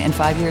powertrain and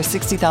 5-year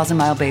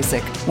 60,000-mile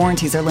basic.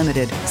 Warranties are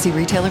limited. See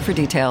retailer for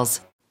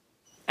details.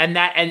 And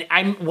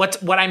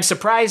what I'm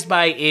surprised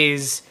by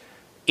is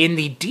in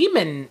the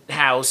Demon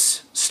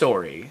House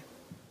story,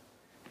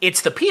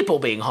 it's the people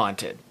being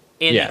haunted.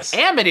 In the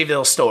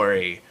Amityville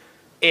story,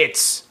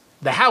 it's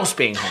the house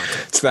being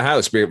haunted. It's the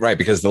house, right?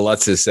 Because the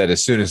Lutzes said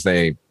as soon as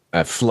they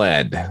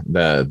fled,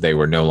 they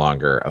were no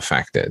longer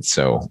affected.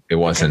 So it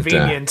wasn't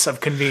convenience of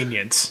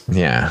convenience.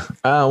 Yeah.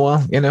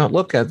 Well,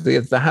 look at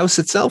the house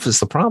itself is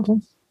the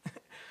problem.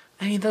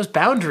 I mean, those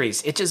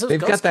boundaries.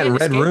 They've got that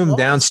red room walls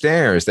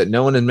downstairs that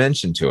no one had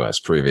mentioned to us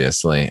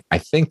previously. I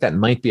think that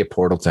might be a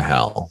portal to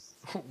hell.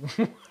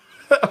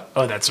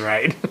 Oh, that's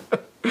right.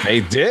 They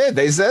did.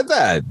 They said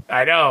that.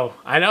 I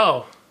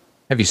know.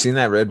 Have you seen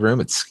that red room?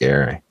 It's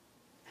scary.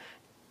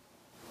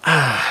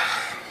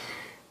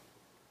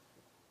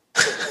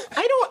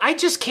 I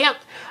just can't.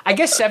 I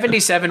guess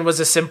 77 was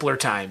a simpler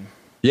time.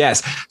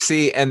 Yes.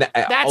 See, and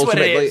that's what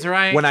it is,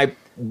 right?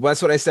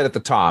 That's what I said at the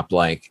top.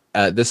 Like,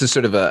 this is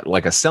sort of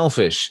a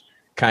selfish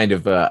kind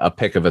of a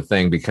pick of a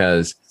thing,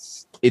 because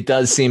it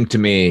does seem to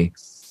me,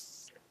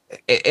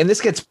 and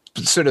this gets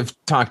sort of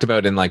talked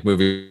about in like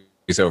movies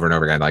over and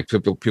over again. Like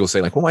people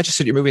say like, well, why'd you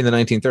set your movie in the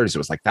 1930s? It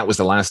was like, that was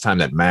the last time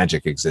that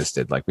magic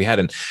existed. Like we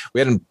hadn't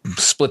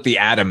split the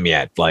atom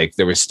yet. Like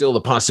there was still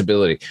the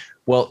possibility.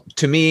 Well,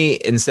 to me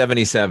in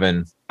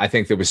 77, I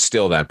think there was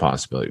still that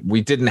possibility.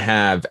 We didn't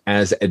have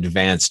as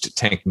advanced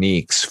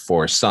techniques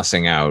for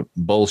sussing out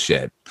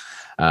bullshit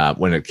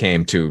when it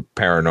came to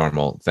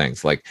paranormal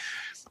things. Like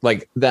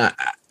that,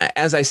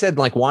 as I said,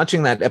 like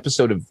watching that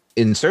episode of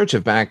In Search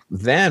of back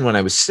then when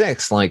I was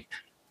 6, like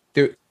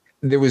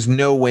there was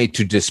no way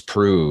to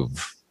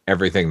disprove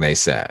everything they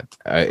said.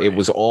 Right. It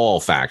was all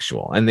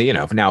factual. And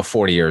now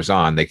 40 years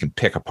on, they can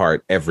pick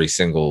apart every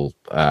single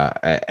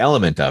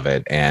element of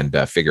it and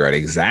figure out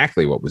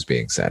exactly what was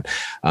being said.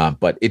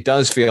 But it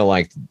does feel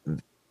like,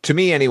 to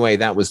me anyway,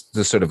 that was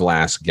the sort of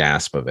last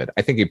gasp of it.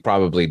 I think it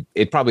probably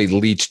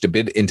leached a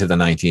bit into the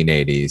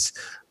 1980s,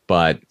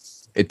 but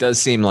it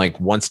does seem like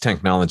once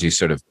technology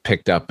sort of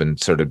picked up and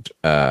sort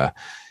of,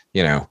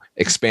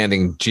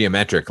 expanding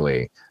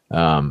geometrically,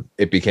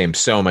 it became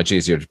so much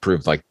easier to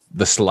prove like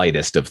the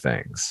slightest of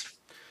things.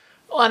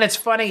 Well, and it's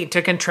funny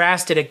to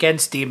contrast it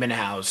against Demon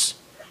House.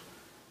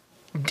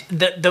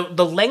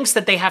 The lengths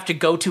that they have to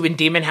go to in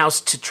Demon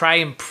House to try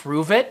and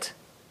prove it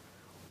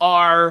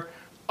are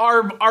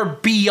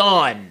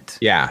beyond.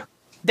 Yeah.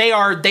 They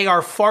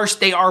are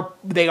farcical,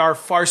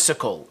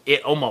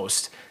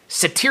 almost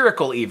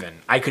satirical even,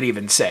 I could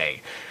even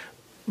say.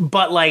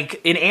 But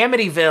like in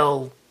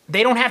Amityville,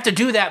 they don't have to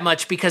do that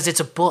much because it's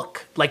a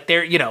book. Like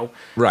they're,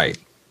 right.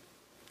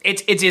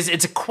 It's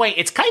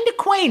kind of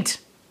quaint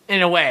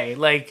in a way.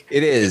 Like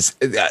it is.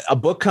 A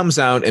book comes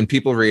out and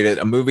people read it.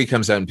 A movie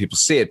comes out and people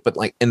see it. But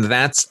like, and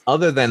that's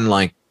other than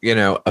like,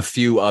 a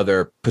few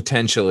other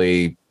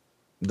potentially,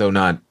 though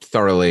not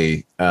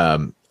thoroughly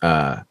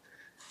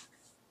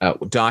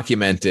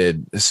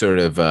documented sort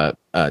of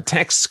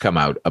texts come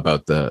out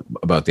about the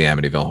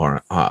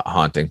Amityville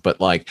haunting. But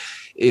like,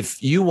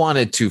 if you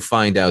wanted to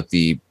find out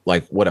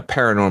what a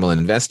paranormal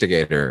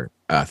investigator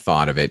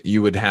thought of it,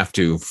 you would have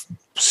to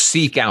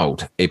seek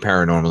out a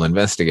paranormal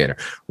investigator.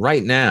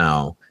 Right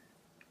now,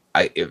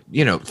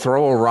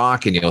 throw a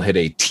rock and you'll hit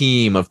a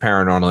team of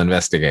paranormal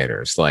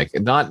investigators. Like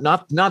not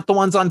the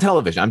ones on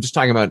television. I'm just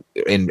talking about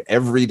in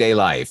everyday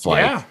life.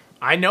 Like, yeah,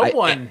 I know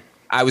one.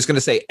 I was going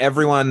to say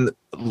everyone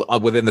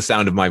within the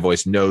sound of my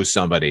voice knows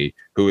somebody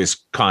who is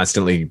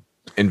constantly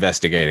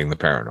investigating the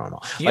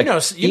paranormal.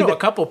 You know a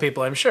couple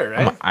people, I'm sure,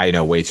 right? I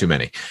know way too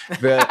many.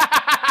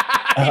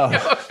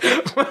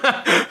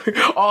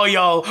 All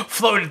y'all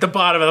float at the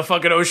bottom of the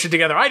fucking ocean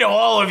together. I know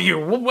all of you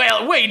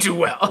way too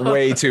well.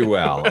 Way too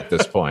well at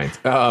this point.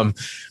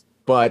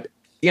 But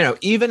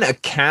even a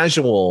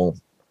casual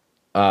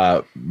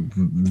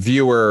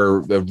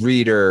viewer,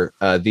 reader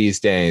these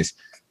days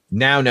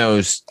now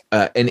knows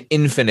an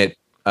infinite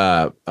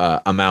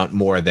amount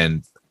more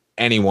than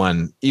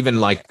anyone, even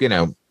like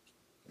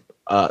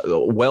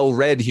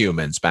well-read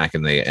humans back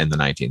in the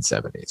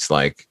 1970s.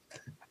 Like,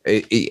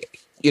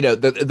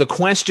 the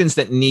questions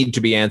that need to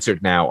be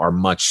answered now are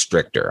much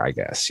stricter, I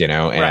guess.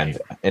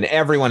 And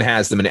everyone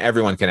has them, and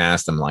everyone can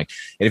ask them. Like,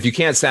 and if you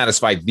can't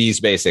satisfy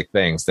these basic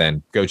things,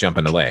 then go jump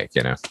in the lake.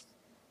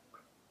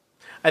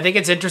 I think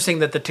it's interesting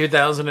that the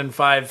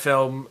 2005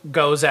 film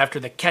goes after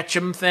the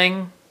Ketchum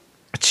thing.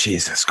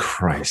 Jesus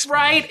Christ.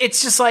 Right?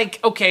 It's just like,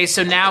 okay,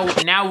 so now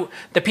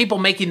the people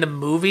making the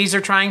movies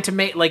are trying to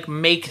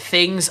make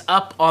things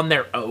up on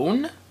their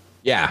own.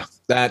 Yeah,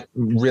 that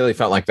really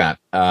felt like that.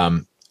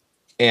 And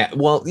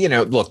well,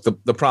 look,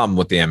 the problem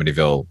with the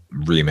Amityville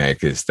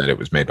remake is that it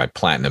was made by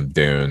Platinum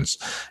Dunes,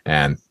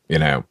 and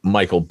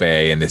Michael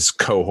Bay and his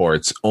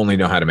cohorts only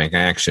know how to make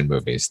action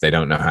movies. They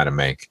don't know how to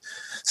make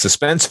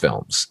suspense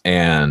films.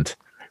 And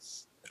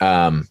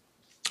I'm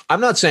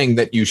not saying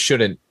that you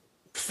shouldn't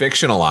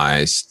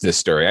fictionalize this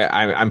story.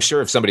 I'm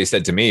sure if somebody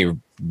said to me,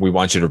 we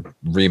want you to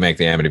remake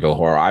the Amityville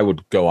Horror, I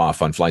would go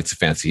off on Flights of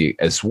Fancy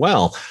as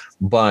well.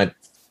 But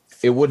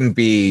it wouldn't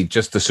be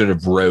just the sort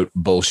of rote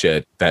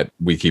bullshit that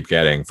we keep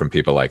getting from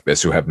people like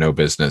this who have no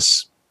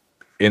business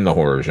in the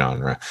horror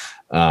genre.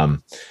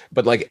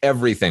 But like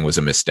everything was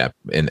a misstep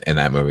in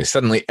that movie.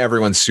 Suddenly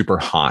everyone's super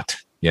hot,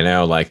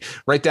 like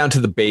right down to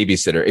the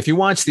babysitter. If you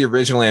watch the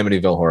original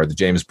Amityville Horror, the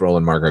James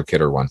Brolin, Margot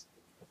Kidder one,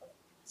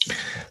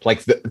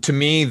 like to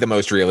me, the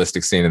most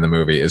realistic scene in the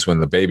movie is when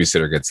the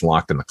babysitter gets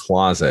locked in the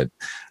closet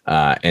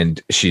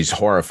and she's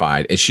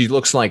horrified. And she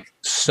looks like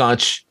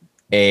such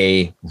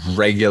a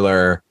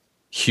regular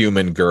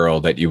human girl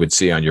that you would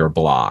see on your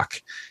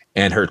block.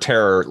 And her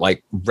terror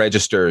like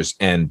registers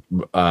and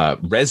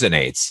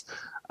resonates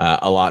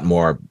a lot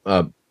more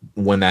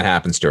when that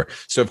happens to her.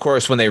 So, of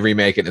course, when they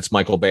remake it, it's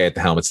Michael Bay at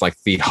the helm. It's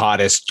like the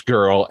hottest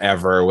girl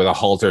ever with a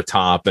halter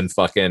top and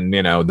fucking,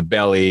 the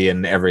belly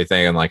and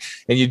everything. And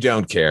you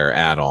don't care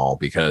at all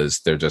because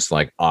they're just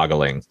like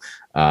ogling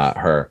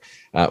her.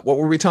 What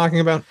were we talking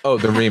about? Oh,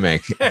 the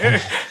remake.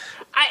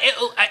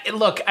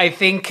 Look, I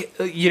think,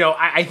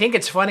 I think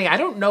it's funny. I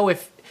don't know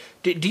if,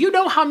 do you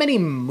know how many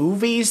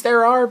movies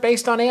there are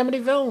based on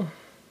Amityville?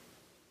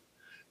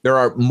 There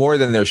are more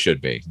than there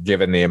should be,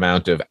 given the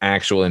amount of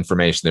actual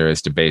information there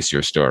is to base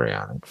your story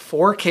on it.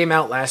 4 came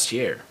out last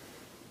year.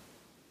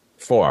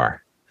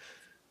 4.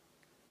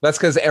 That's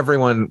because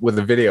everyone with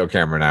a video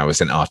camera now is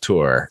an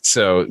auteur,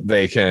 so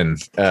they can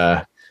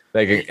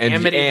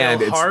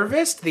Amityville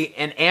Harvest,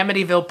 an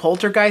Amityville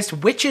Poltergeist,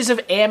 Witches of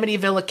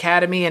Amityville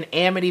Academy, and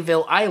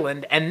Amityville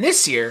Island, and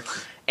this year,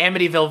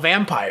 Amityville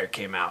Vampire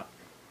came out.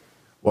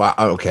 Well,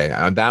 okay,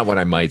 on that one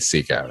I might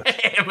seek out.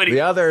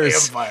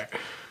 Vampire.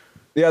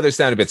 The others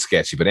sound a bit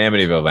sketchy, but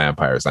Amityville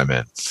Vampires, I'm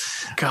in.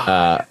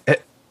 God.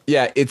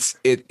 Yeah,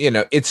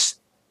 it's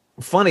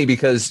funny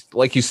because,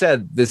 like you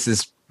said, this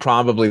is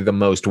probably the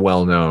most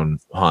well-known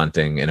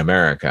haunting in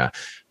America.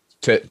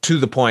 To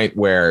the point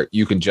where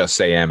you can just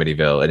say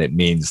Amityville and it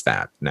means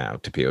that now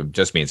to people. It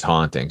just means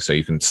haunting. So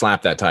you can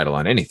slap that title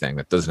on anything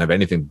that doesn't have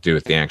anything to do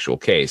with the actual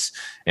case,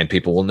 and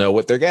people will know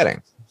what they're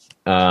getting.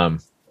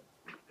 Does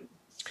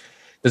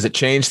it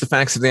change the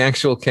facts of the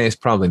actual case?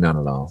 Probably not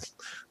at all.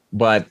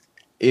 But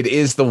it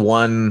is the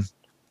one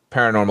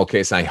paranormal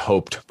case I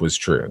hoped was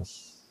true.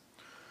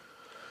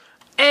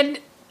 And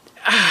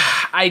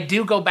I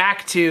do go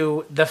back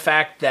to the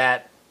fact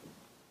that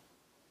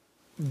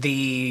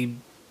the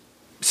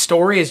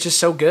story is just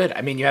so good.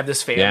 I mean, you have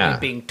this family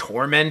being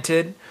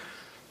tormented.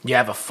 You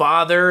have a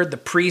father, the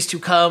priest who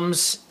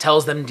comes,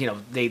 tells them,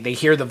 they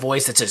hear the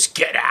voice that says,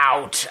 "Get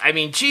out." I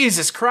mean,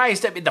 Jesus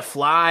Christ. I mean, the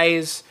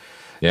flies.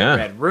 Yeah. The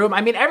red room.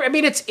 I mean,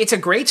 it's a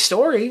great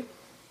story.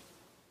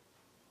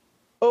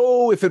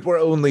 Oh, if it were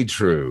only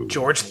true.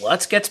 George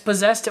Lutz gets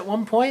possessed at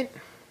one point.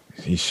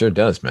 He sure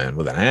does, man,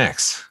 with an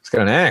axe. He's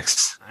got an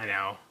axe. I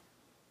know.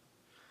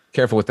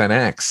 Careful with that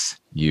axe,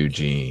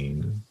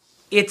 Eugene.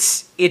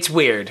 It's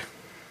weird.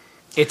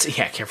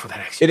 Careful with that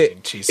axe,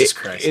 Eugene. Jesus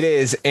Christ. It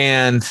is,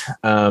 and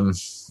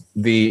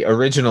the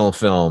original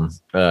film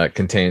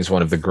contains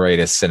one of the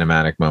greatest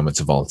cinematic moments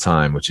of all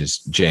time, which is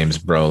James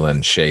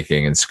Brolin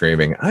shaking and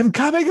screaming, "I'm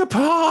coming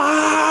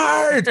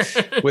apart!"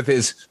 with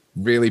his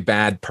really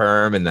bad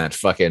perm and that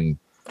fucking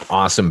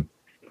awesome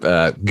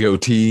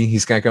goatee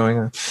he's got going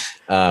on.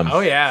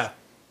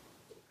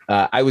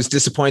 I was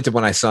disappointed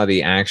when I saw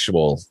the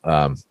actual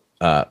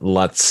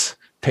Lutz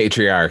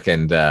patriarch,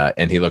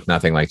 and he looked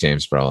nothing like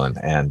James Brolin.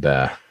 And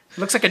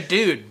looks like a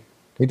dude.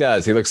 He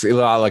does. He looks a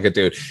lot like a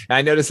dude. And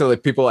I noticed that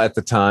like people at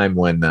the time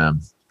when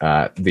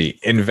the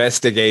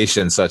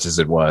investigation, such as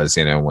it was,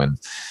 when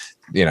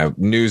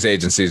news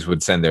agencies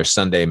would send their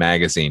Sunday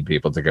magazine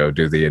people to go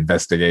do the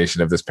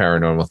investigation of this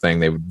paranormal thing,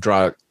 they would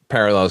draw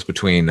parallels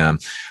between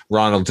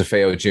Ronald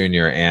DeFeo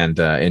Jr.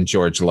 and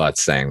George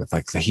Lutz, saying that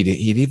like he'd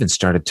even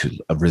started to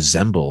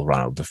resemble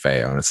Ronald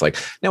DeFeo. And it's like,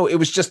 no, it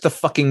was just the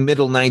fucking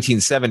middle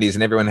 1970s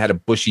and everyone had a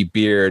bushy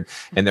beard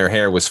and their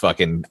hair was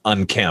fucking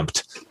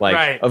unkempt. Like,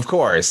 right. Of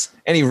course,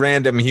 any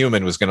random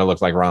human was going to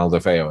look like Ronald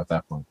DeFeo at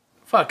that point.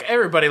 Fuck,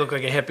 everybody looked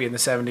like a hippie in the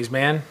 70s,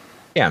 man.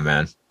 Yeah,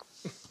 man.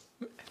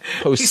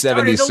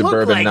 Post-70s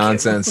suburban like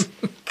nonsense.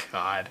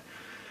 God.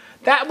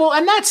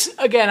 And that's,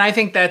 again, I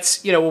think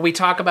that's, when we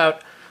talk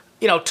about,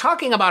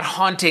 talking about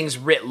hauntings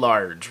writ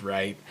large,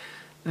 right?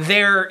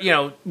 There,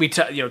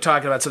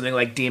 talking about something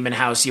like Demon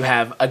House, you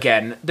have,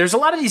 again, there's a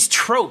lot of these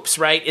tropes,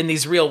 right, in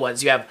these real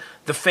ones. You have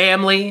the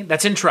family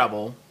that's in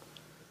trouble,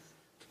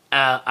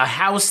 a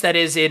house that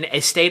is in a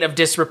state of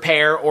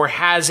disrepair or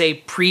has a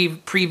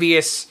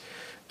previous,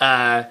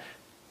 I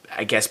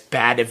guess,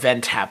 bad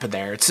event happen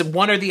there. It's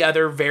one or the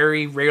other.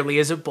 Very rarely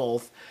is it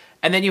both.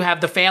 And then you have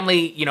the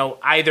family,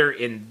 either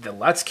in the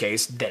Lutz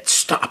case that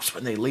stops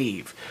when they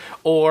leave,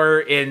 or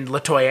in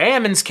LaToya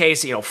Ammon's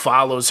case,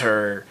 follows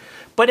her.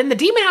 But in the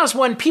Demon House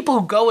one, people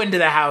who go into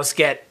the house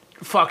get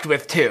fucked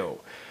with too,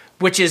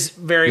 which is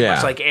very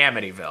much like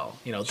Amityville.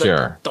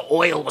 The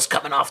oil was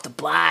coming off the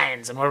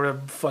blinds and whatever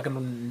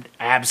fucking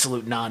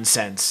absolute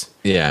nonsense.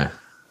 Yeah.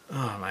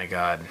 Oh my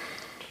God.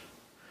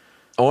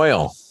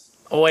 Oil.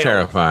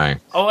 Terrifying.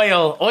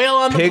 Oil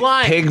on the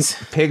blinds.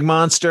 Pig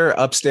monster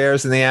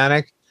upstairs in the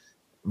attic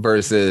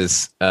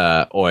versus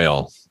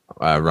oil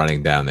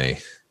running down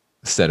the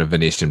set of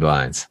Venetian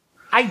blinds.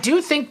 I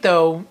do think,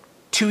 though,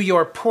 to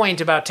your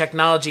point about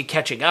technology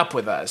catching up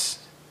with us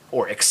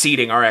or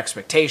exceeding our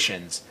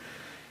expectations,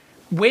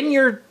 when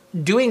you're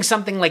doing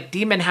something like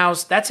Demon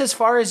House, that's as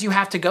far as you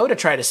have to go to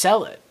try to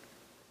sell it.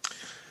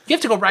 You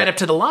have to go right up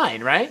to the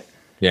line, right?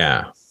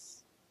 Yeah.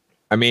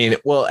 I mean,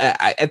 well,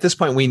 at this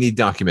point, we need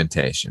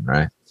documentation,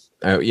 right?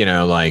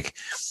 Like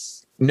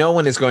no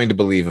one is going to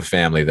believe a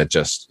family that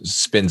just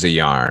spins a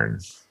yarn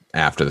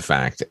after the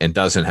fact and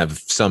doesn't have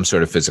some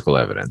sort of physical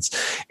evidence.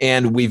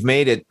 And we've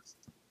made it,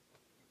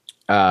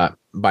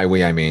 by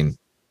we, I mean,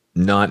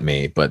 not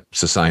me, but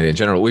society in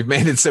general. We've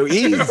made it so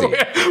easy.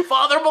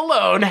 Father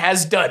Malone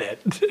has done it.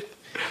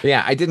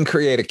 Yeah, I didn't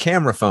create a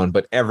camera phone,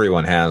 but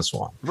everyone has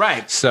one.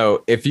 Right.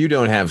 So if you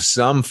don't have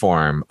some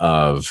form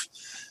of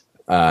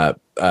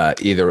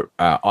either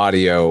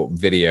audio,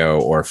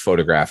 video, or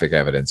photographic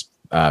evidence,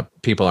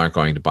 people aren't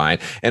going to buy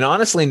it. And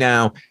honestly,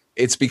 now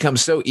it's become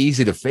so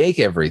easy to fake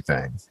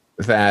everything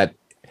that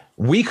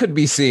we could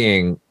be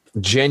seeing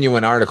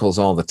genuine articles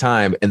all the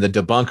time, and the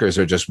debunkers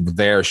are just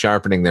there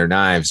sharpening their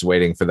knives,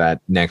 waiting for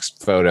that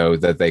next photo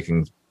that they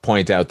can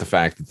point out the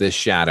fact that this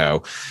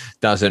shadow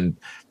doesn't,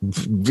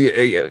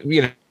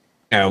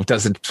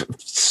 doesn't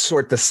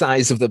sort the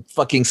size of the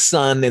fucking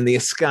sun in the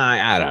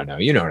sky. I don't know.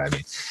 You know what I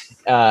mean?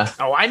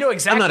 I know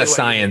exactly. I'm not a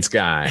science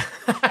guy.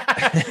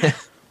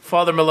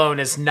 Father Malone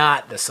is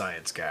not the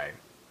science guy.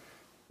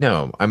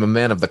 No, I'm a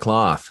man of the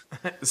cloth.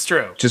 It's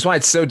true. Which is why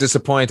it's so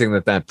disappointing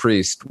that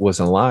priest was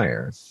a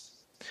liar.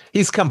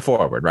 He's come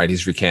forward, right?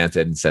 He's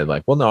recanted and said,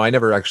 like, well, no, I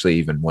never actually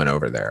even went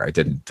over there.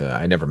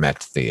 I never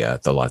met the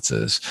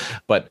Lutzes.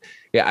 But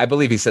yeah, I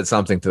believe he said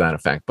something to that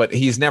effect. But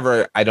he's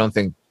never, I don't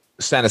think,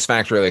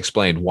 satisfactorily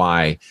explained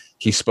why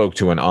he spoke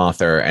to an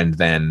author and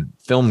then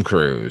film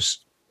crews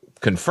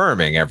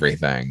confirming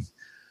everything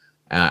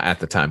at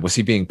the time. Was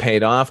he being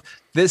paid off?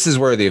 This is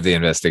worthy of the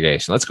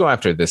investigation. Let's go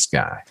after this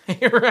guy.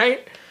 You're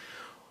right.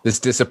 This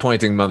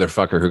disappointing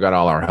motherfucker who got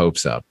all our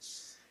hopes up.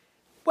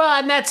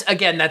 Well, and that's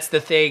the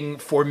thing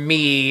for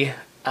me,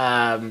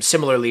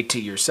 similarly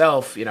to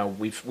yourself,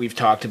 we've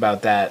talked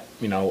about that,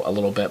 a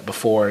little bit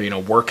before,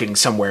 working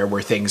somewhere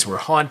where things were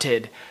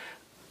haunted.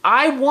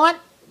 I want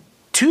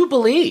to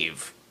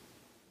believe,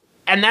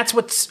 and that's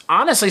what's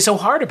honestly so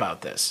hard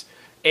about this,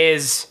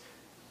 is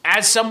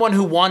as someone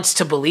who wants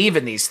to believe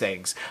in these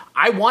things,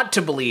 I want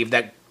to believe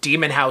that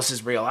Demon House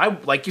is real.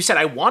 Like you said,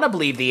 I want to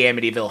believe the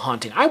Amityville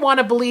haunting. I want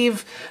to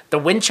believe the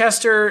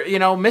Winchester,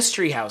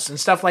 mystery house and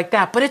stuff like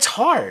that. But it's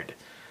hard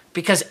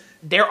because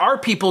there are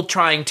people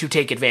trying to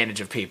take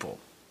advantage of people.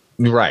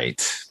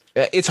 Right.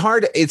 It's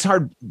hard. It's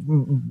hard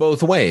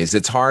both ways.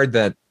 It's hard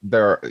that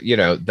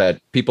that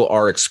people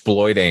are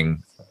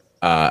exploiting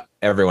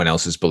everyone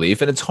else's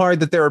belief, and it's hard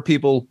that there are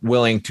people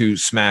willing to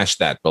smash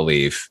that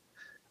belief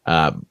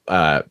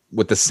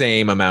with the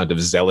same amount of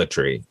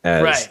zealotry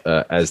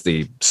as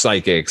the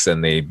psychics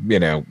and the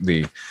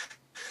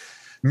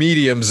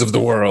mediums of the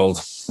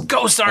world.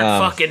 Ghosts aren't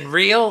fucking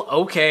real,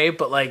 okay,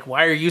 but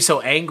why are you so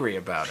angry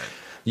about it?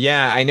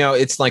 Yeah, I know.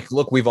 It's like,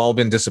 look, we've all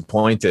been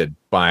disappointed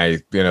by,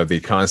 the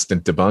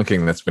constant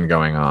debunking that's been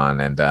going on.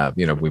 And,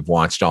 we've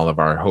watched all of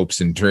our hopes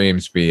and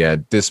dreams be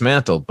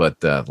dismantled. But,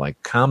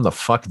 calm the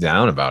fuck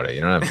down about it.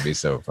 You don't have to be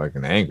so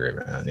fucking angry,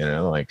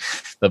 man.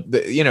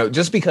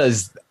 Just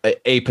because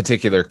a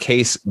particular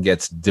case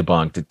gets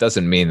debunked, it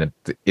doesn't mean that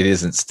it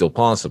isn't still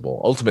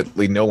possible.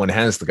 Ultimately, no one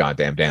has the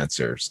goddamn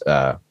answers,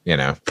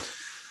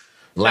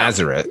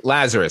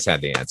 Lazarus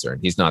had the answer,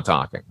 and he's not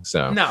talking.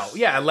 So no,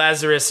 yeah,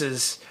 Lazarus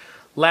is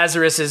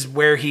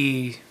where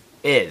he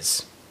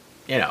is,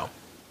 Not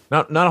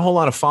a whole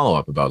lot of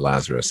follow-up about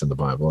Lazarus in the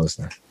Bible, is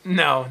there?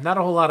 No, not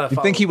a whole lot of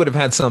You'd think he would have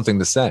had something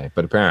to say,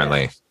 but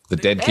apparently the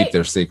dead keep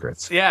their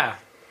secrets. Yeah.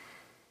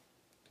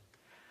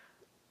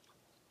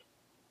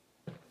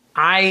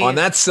 On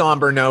that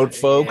somber note,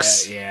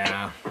 folks.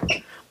 Yeah.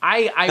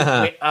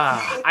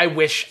 I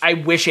wish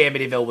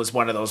Amityville was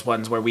one of those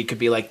ones where we could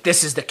be like,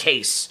 this is the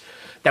case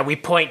that we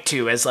point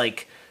to as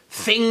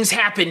things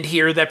happened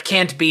here that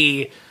can't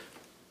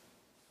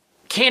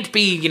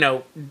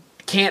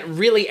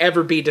really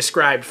ever be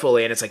described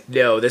fully. And it's like,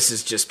 no, this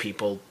is just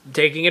people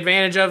taking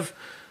advantage of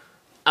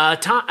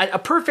a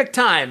perfect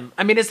time.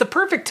 I mean, it's the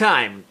perfect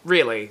time,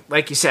 really.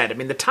 Like you said, I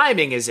mean, the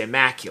timing is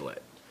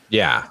immaculate.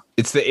 Yeah,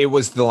 it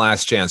was the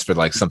last chance for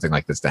something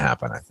like this to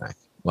happen, I think.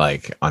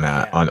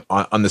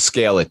 On the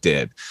scale it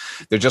did.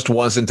 There just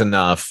wasn't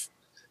enough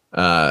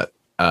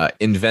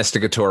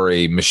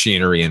investigatory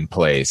machinery in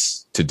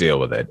place to deal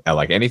with it.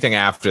 Anything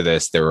after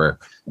this,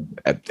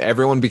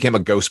 everyone became a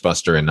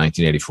Ghostbuster in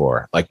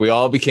 1984. We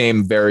all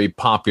became very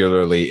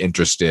popularly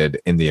interested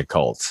in the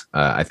occult,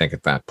 I think,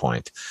 at that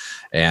point.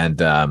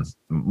 And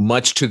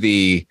much to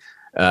the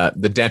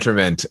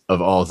detriment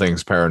of all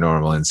things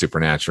paranormal and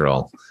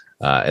supernatural,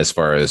 as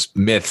far as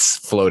myths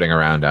floating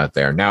around out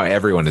there. Now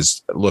everyone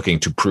is looking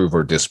to prove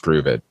or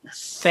disprove it.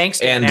 Thanks,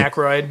 Dan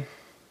Aykroyd.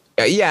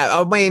 Yeah,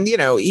 I mean,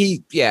 he's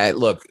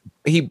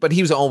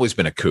always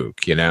been a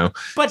kook, But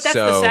that's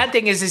the sad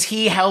thing is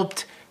he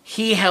helped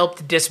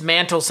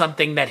dismantle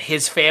something that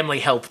his family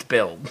helped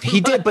build.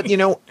 He did, but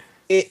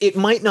it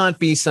might not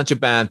be such a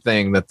bad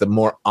thing that the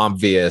more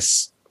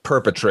obvious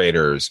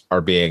perpetrators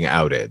are being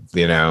outed,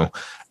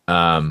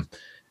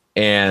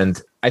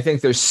 and I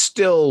think there's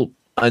still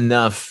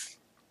enough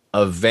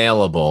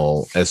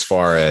available as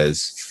far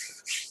as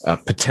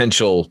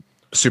potential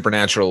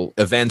supernatural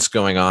events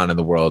going on in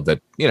the world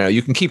that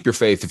you can keep your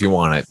faith if you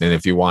want it, and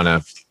if you want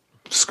to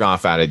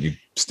scoff at it, you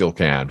still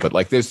can. But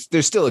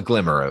there's still a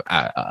glimmer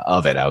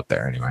of it out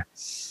there anyway.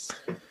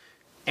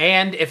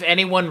 And if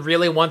anyone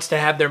really wants to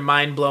have their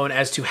mind blown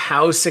as to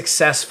how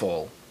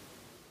successful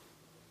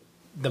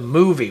the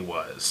movie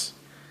was,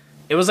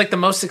 it was the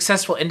most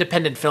successful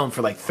independent film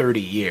for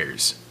 30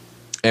 years.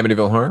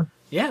 Amityville Horror?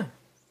 Yeah.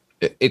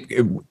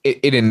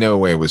 It in no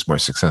way was more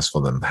successful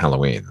than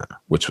Halloween,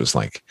 which was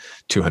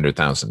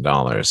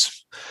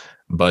 $200,000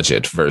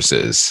 budget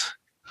versus.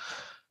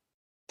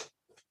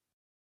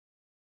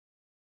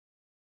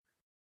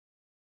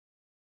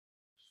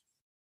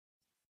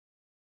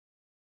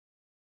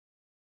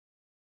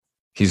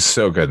 He's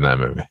so good in that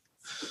movie.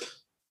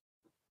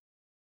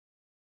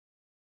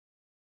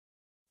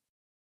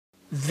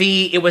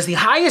 It was the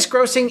highest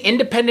grossing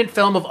independent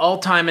film of all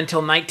time until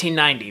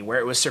 1990, where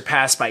it was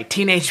surpassed by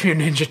Teenage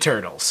Mutant Ninja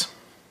Turtles.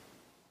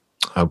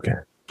 Okay.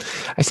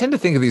 I tend to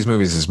think of these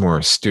movies as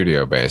more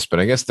studio based, but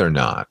I guess they're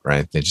not,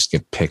 right? They just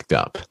get picked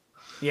up.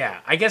 Yeah,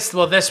 I guess,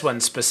 well, this one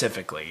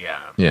specifically,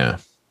 yeah. Yeah.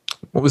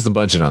 What was the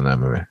budget on that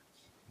movie?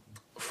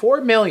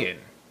 $4 million.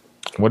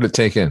 What did it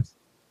take in?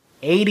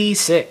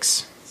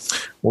 86.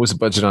 What was the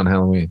budget on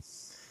Halloween?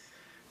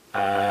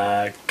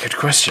 Good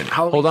question.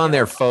 Hold on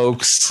there,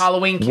 folks.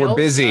 Halloween Kills. We're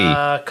busy.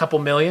 A couple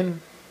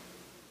million.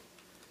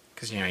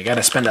 Because, you got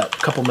to spend a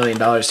couple $1 million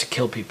to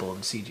kill people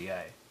in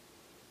CGI.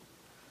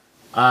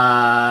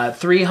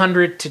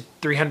 300 to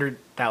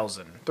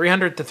 300,000.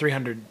 300 to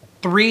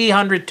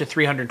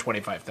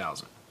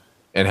 325,000.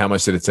 And how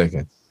much did it take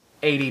in?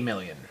 80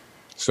 million.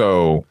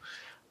 So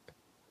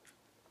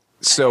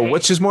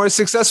which is more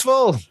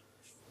successful?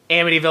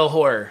 Amityville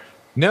Horror.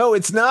 No,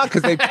 it's not,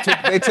 because they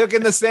took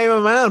in the same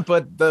amount,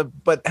 but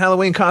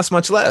Halloween costs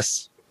much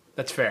less.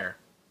 That's fair.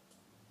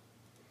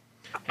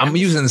 I'm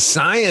using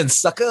science,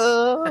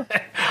 sucker.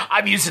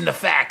 I'm using the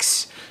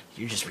facts.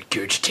 You're just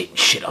regurgitating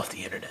shit off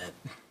the internet.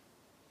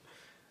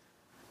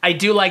 I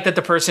do like that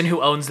the person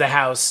who owns the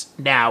house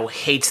now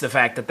hates the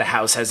fact that the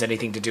house has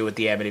anything to do with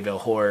the Amityville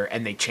Horror,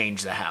 and they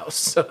change the house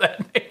so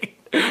that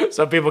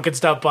so people can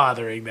stop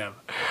bothering them.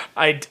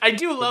 I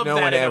do love that.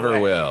 No one ever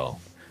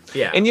will.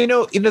 Yeah. And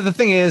the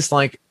thing is,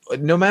 like,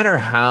 no matter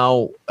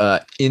how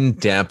in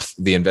depth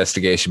the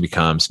investigation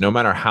becomes, no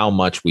matter how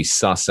much we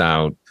suss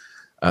out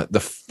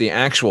the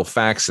actual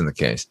facts in the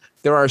case,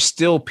 there are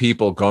still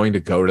people going to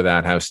go to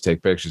that house to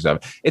take pictures of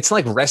it. It's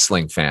like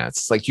wrestling fans.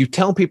 It's like you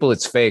tell people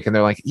it's fake and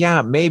they're like,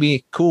 yeah,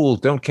 maybe, cool,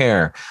 don't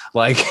care.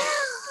 Like,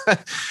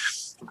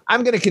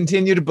 I'm going to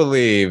continue to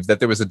believe that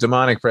there was a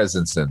demonic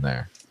presence in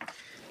there.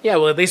 Yeah,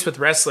 well, at least with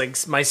wrestling,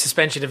 my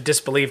suspension of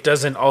disbelief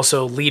doesn't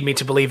also lead me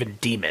to believe in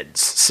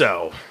demons.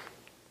 So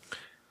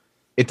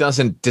it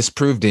doesn't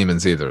disprove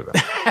demons either, though.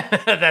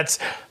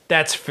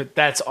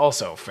 that's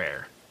also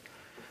fair.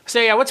 So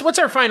yeah, what's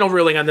our final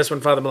ruling on this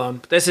one, Father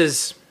Malone? This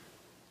is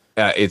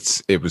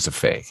it was a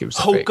fake. It was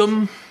a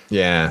hokum. Fake.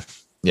 Yeah.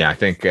 I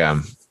think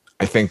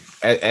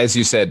as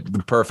you said,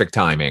 the perfect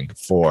timing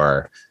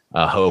for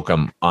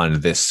hokum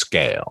on this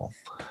scale.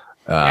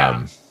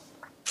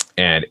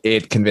 And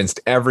it convinced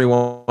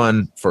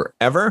everyone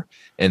forever,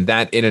 and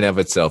that in and of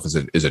itself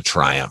is a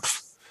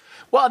triumph.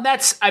 Well,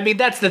 that's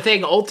the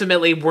thing.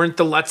 Ultimately, weren't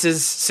the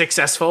Lutzes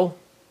successful?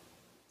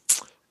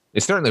 They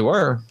certainly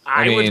were.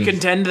 I would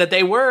contend that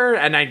they were,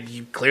 and I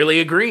clearly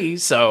agree.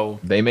 So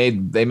they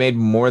made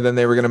more than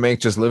they were going to make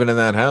just living in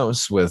that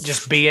house with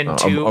just being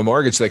a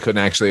mortgage they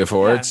couldn't actually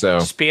afford. Yeah, so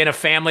just being a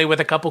family with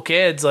a couple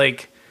kids,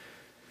 like.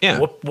 Yeah.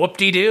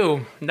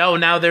 Whoop-de-doo. No,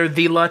 now they're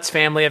the Lutz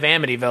family of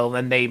Amityville,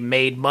 and they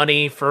made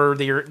money for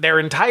their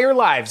entire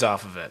lives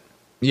off of it.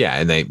 Yeah,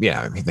 and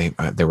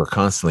they were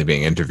constantly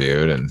being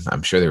interviewed, and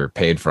I'm sure they were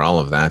paid for all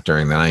of that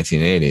during the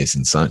 1980s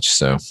and such.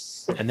 So,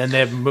 and then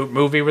the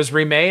movie was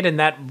remade, and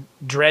that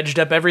dredged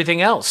up everything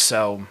else.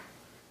 So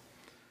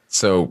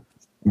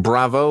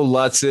bravo,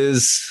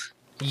 Lutzes.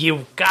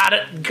 You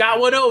got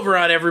one over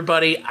on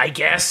everybody, I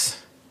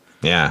guess.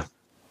 Yeah.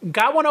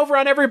 Got one over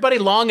on everybody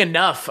long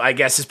enough, I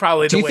guess, is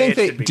probably the way it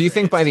should be. Do you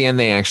think by the end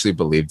they actually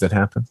believed it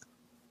happened?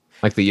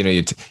 Like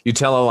you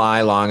tell a lie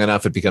long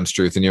enough, it becomes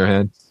truth in your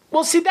head?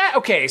 Well, see that.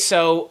 Okay,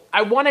 so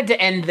I wanted to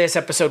end this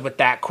episode with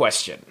that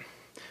question,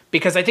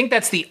 because I think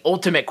that's the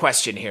ultimate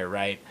question here,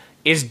 right?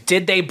 Is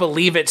did they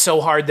believe it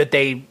so hard that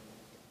they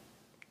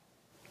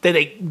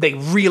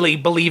really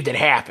believed it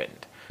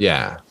happened?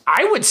 Yeah.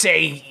 I would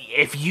say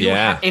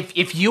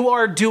if you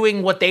are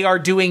doing what they are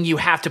doing, you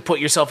have to put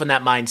yourself in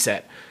that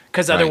mindset.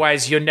 Because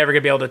otherwise, you're never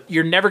gonna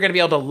be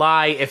able to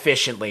lie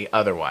efficiently.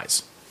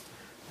 Otherwise,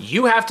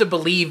 you have to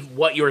believe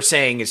what you're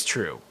saying is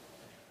true.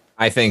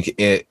 I think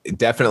it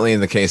definitely in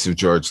the case of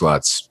George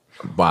Lutz,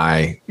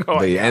 by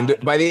the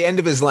end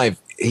of his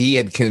life, he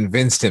had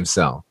convinced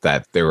himself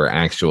that there were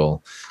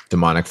actual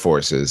demonic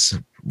forces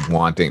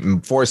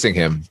forcing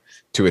him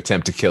to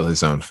attempt to kill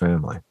his own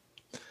family.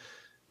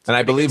 And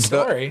I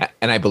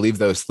believe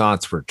those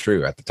thoughts were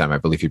true at the time. I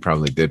believe he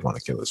probably did want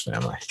to kill his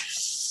family.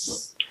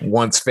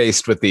 Once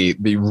faced with the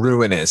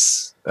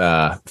ruinous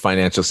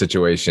financial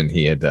situation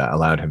he had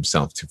allowed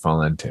himself to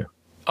fall into.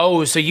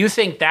 Oh, so you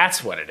think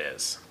that's what it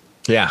is?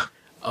 Yeah.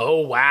 Oh,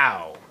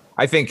 wow.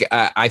 I think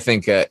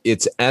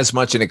it's as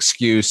much an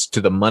excuse to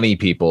the money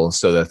people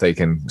so that they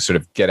can sort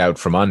of get out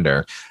from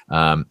under,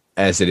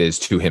 as it is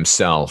to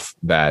himself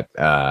that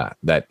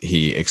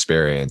he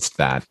experienced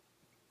that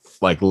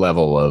like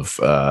level of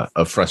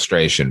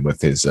frustration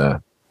with his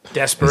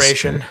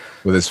desperation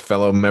with his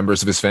fellow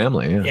members of his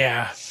family. Yeah.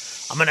 Yeah.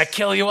 I'm going to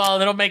kill you all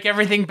and it'll make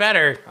everything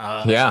better.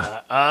 How'd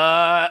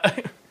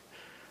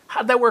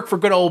that work for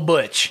good old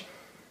Butch?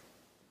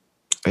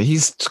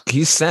 He's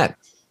set.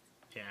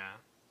 Yeah.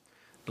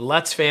 The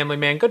Lutz family,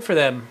 man. Good for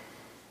them.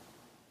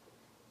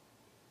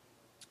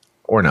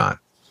 Or not.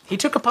 He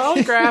took a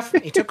polygraph.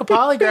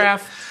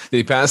 Did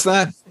he pass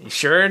that? He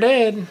sure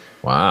did.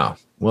 Wow.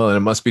 Well, then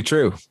it must be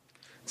true.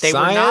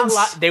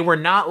 They were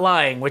not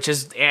lying, which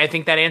is, I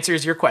think that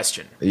answers your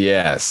question.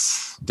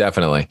 Yes,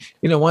 definitely.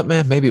 You know what,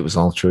 man? Maybe it was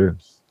all true.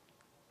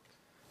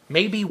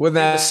 Maybe we're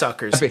the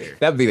suckers here.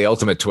 That'd be the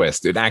ultimate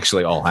twist. It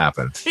actually all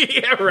happened.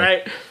 Yeah,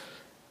 right.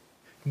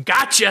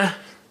 Gotcha.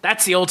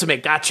 That's the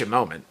ultimate gotcha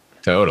moment.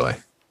 Totally.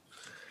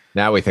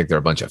 Now we think they're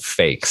a bunch of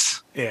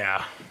fakes.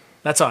 Yeah.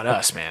 That's on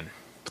us, man.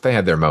 But they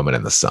had their moment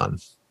in the sun.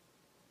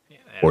 Yeah,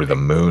 or the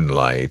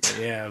moonlight.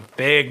 Yeah,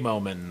 big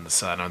moment in the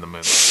sun or the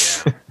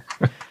moonlight, yeah.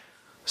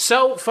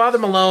 So, Father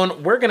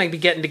Malone, we're going to be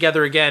getting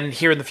together again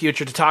here in the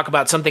future to talk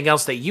about something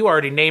else that you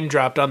already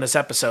name-dropped on this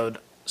episode.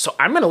 So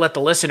I'm going to let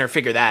the listener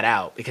figure that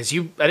out, because I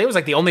think it was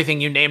like the only thing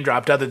you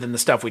name-dropped other than the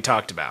stuff we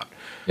talked about.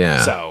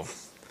 Yeah. So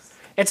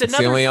it's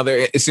the only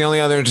other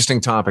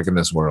interesting topic in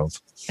this world.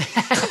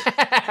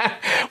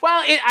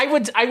 Well,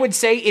 I would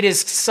say it is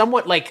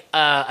somewhat like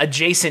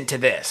adjacent to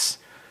this.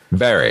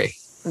 Very.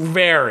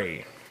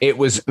 It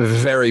was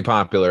very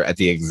popular at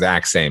the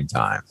exact same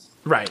time.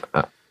 Right.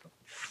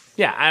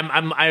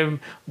 Yeah,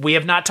 we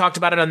have not talked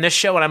about it on this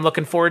show, and I'm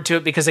looking forward to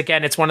it because,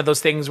 again, it's one of those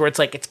things where it's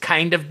like it's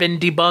kind of been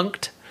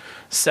debunked.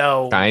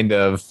 So kind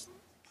of.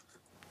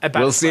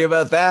 We'll see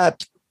about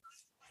that.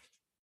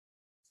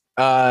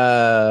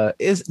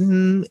 Depends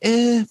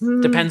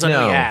on who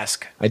you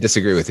ask. I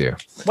disagree with you.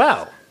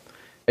 Well,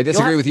 I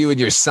disagree with you and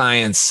your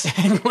science.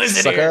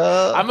 Listen here,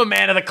 I'm a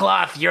man of the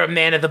cloth. You're a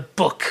man of the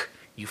book.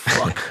 You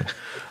fuck.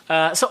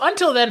 So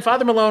until then,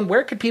 Father Malone,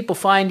 where could people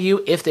find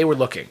you if they were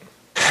looking?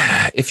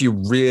 If you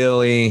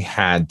really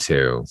had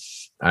to,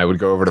 I would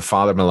go over to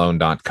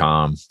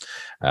fathermalone.com.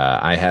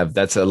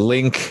 That's a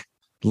link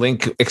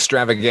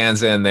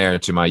extravaganza in there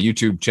to my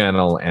YouTube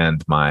channel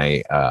and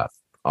my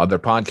other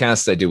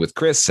podcasts I do with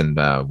Chris, and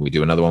we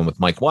do another one with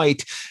Mike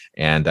White.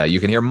 And you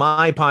can hear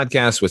my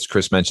podcast, which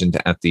Chris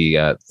mentioned at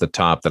the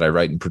top, that I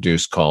write and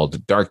produce,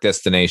 called Dark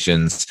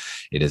Destinations.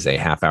 It is a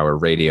half-hour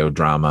radio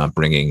drama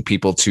bringing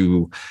people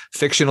to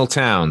fictional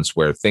towns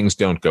where things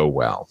don't go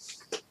well.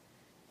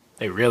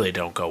 They really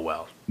don't go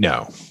well.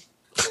 No.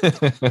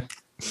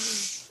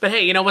 But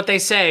hey, you know what they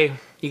say?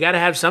 You got to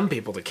have some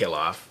people to kill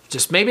off.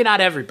 Just maybe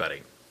not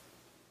everybody.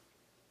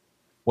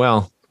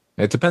 Well,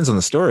 it depends on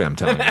the story I'm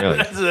telling,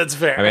 really. That's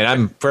fair. I mean,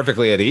 I'm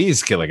perfectly at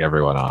ease killing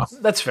everyone off.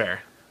 That's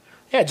fair.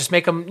 Yeah, just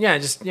make them,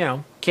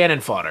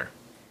 cannon fodder.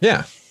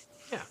 Yeah.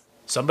 Yeah.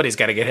 Somebody's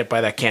got to get hit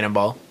by that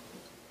cannonball.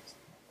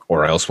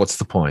 Or else, what's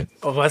the point?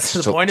 Well, what's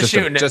the point of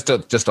shooting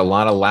it? Just a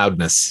lot of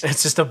loudness.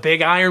 It's just a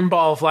big iron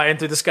ball flying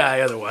through the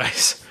sky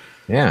otherwise.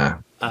 Yeah.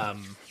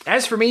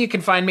 As for me, you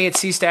can find me at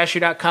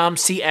cstachiw.com,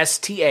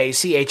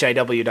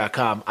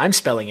 CSTACHIW.com. I'm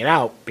spelling it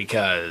out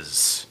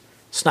because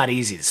it's not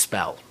easy to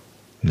spell.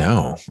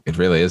 No, it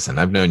really isn't.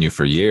 I've known you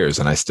for years,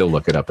 and I still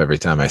look it up every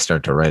time I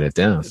start to write it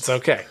down. It's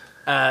okay.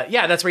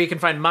 That's where you can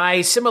find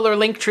my similar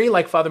link tree,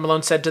 like Father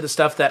Malone said, to the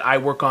stuff that I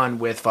work on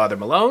with Father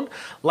Malone,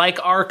 like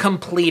our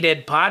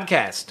completed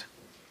podcast,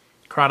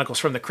 Chronicles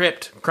from the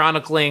Crypt,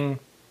 chronicling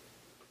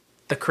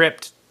the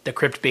crypt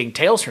being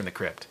Tales from the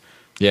Crypt.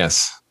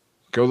 Yes.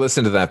 Go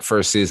listen to that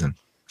first season.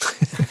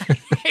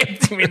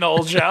 You mean the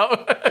whole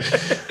show?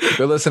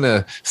 Go listen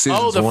to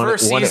seasons the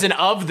first season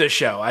of the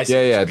show. I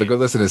see. Yeah. Go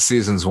listen to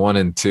seasons 1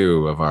 and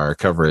 2 of our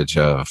coverage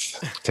of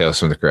Tales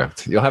from the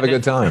Crypt. You'll have a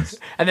good time.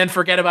 And then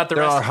forget about the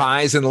rest. There are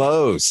highs and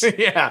lows.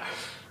 Yeah.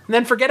 And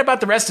then forget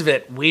about the rest of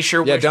it. We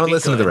sure wish don't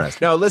listen could. to the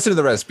rest. No, listen to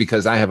the rest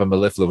because I have a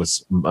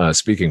mellifluous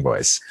speaking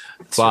voice.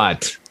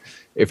 But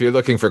if you're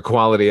looking for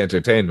quality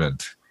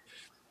entertainment,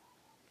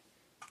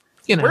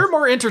 we're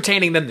more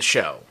entertaining than the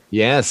show.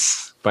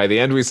 Yes. By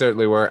the end, we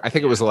certainly were. I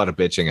think it was a lot of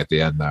bitching at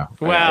the end, though.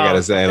 Well, I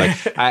gotta say,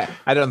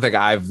 I don't think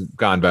I've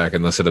gone back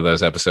and listened to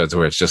those episodes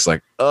where it's just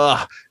like,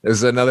 ugh, this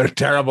is another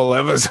terrible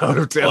episode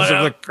of Tales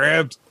from the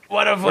Crypt.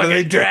 What a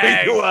fucking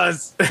drag it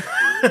was.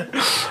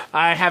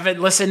 I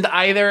haven't listened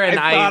either, and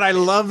I thought I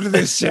loved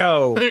this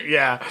show.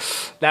 Yeah,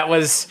 that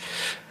was.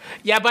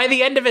 Yeah, by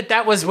the end of it,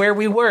 that was where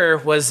we were.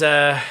 Was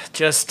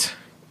just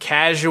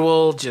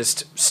casual,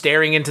 just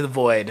staring into the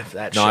void.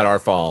 That not our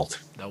fault.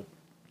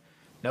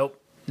 Nope.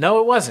 No,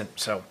 it wasn't.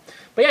 So,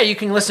 but yeah, you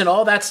can listen to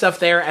all that stuff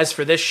there. As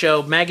for this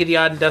show, Maggie the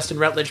Odd and Dustin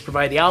Rutledge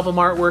provide the album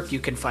artwork. You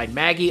can find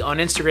Maggie on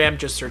Instagram.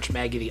 Just search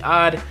Maggie the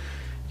Odd.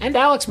 And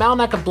Alex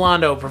Malnack of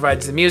Blondo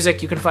provides the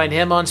music. You can find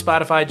him on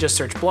Spotify. Just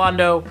search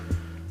Blondo.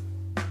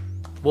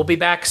 We'll be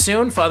back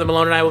soon. Father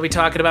Malone and I will be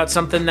talking about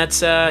something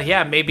that's,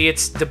 maybe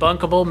it's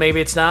debunkable.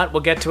 Maybe it's not.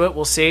 We'll get to it.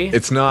 We'll see.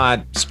 It's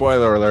not.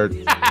 Spoiler alert.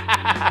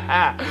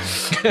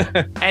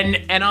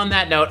 And on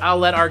that note, I'll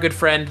let our good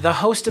friend, the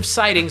host of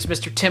Sightings,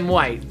 Mr. Tim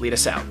White, lead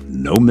us out.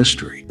 No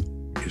mystery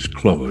is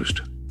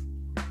closed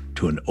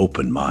to an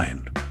open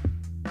mind.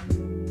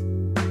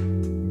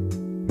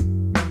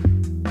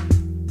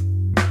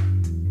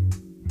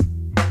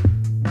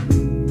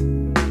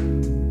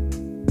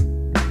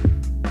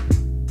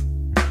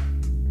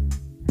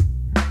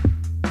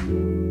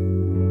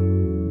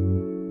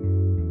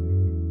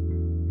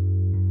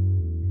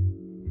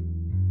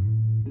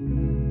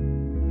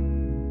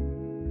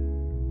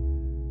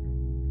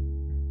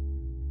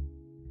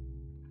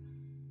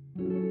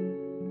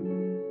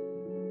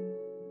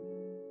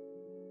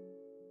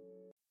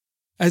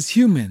 As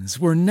humans,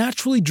 we're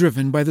naturally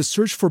driven by the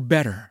search for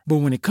better. But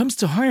when it comes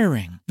to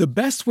hiring, the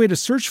best way to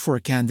search for a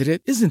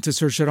candidate isn't to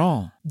search at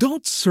all.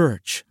 Don't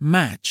search,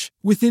 match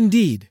with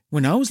Indeed.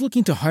 When I was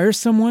looking to hire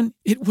someone,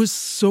 it was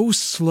so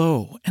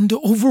slow and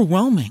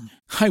overwhelming.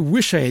 I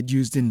wish I had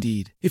used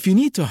Indeed. If you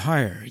need to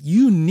hire,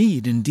 you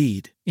need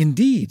Indeed.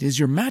 Indeed is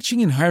your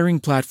matching and hiring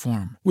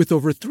platform with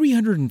over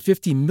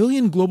 350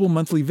 million global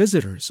monthly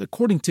visitors,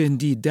 according to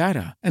Indeed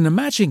data, and a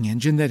matching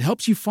engine that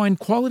helps you find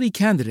quality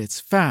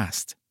candidates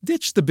fast.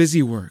 Ditch the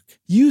busy work.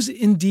 Use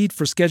Indeed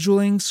for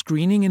scheduling,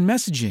 screening, and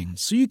messaging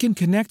so you can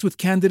connect with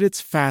candidates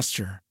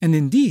faster. And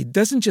Indeed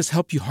doesn't just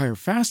help you hire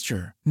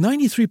faster.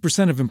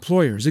 93% of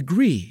employers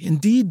agree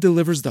Indeed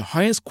delivers the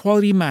highest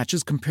quality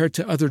matches compared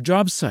to other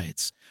job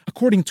sites,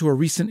 according to a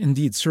recent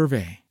Indeed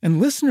survey.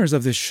 And listeners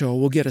of this show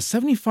will get a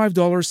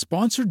 $75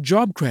 sponsored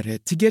job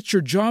credit to get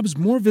your jobs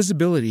more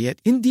visibility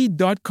at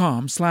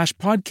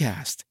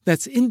Indeed.com/podcast.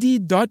 That's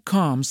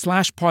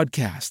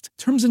Indeed.com/podcast.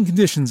 Terms and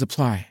conditions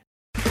apply.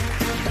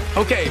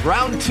 Okay,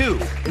 round two.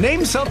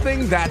 Name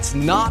something that's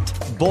not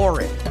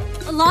boring.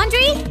 A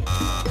laundry?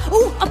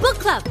 Ooh, a book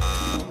club.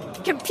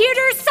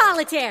 Computer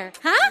solitaire,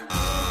 huh?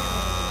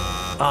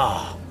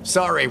 Ah,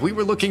 sorry, we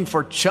were looking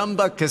for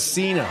Chumba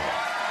Casino.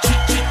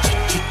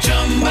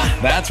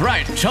 That's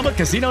right,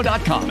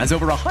 ChumbaCasino.com has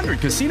over 100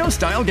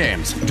 casino-style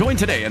games. Join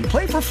today and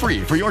play for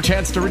free for your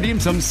chance to redeem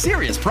some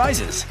serious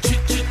prizes.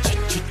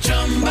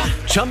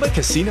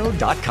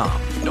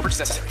 ChumbaCasino.com. No purchase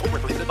necessary. Void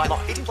where prohibited by law.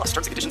 18+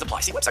 terms and conditions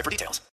apply. See website for details.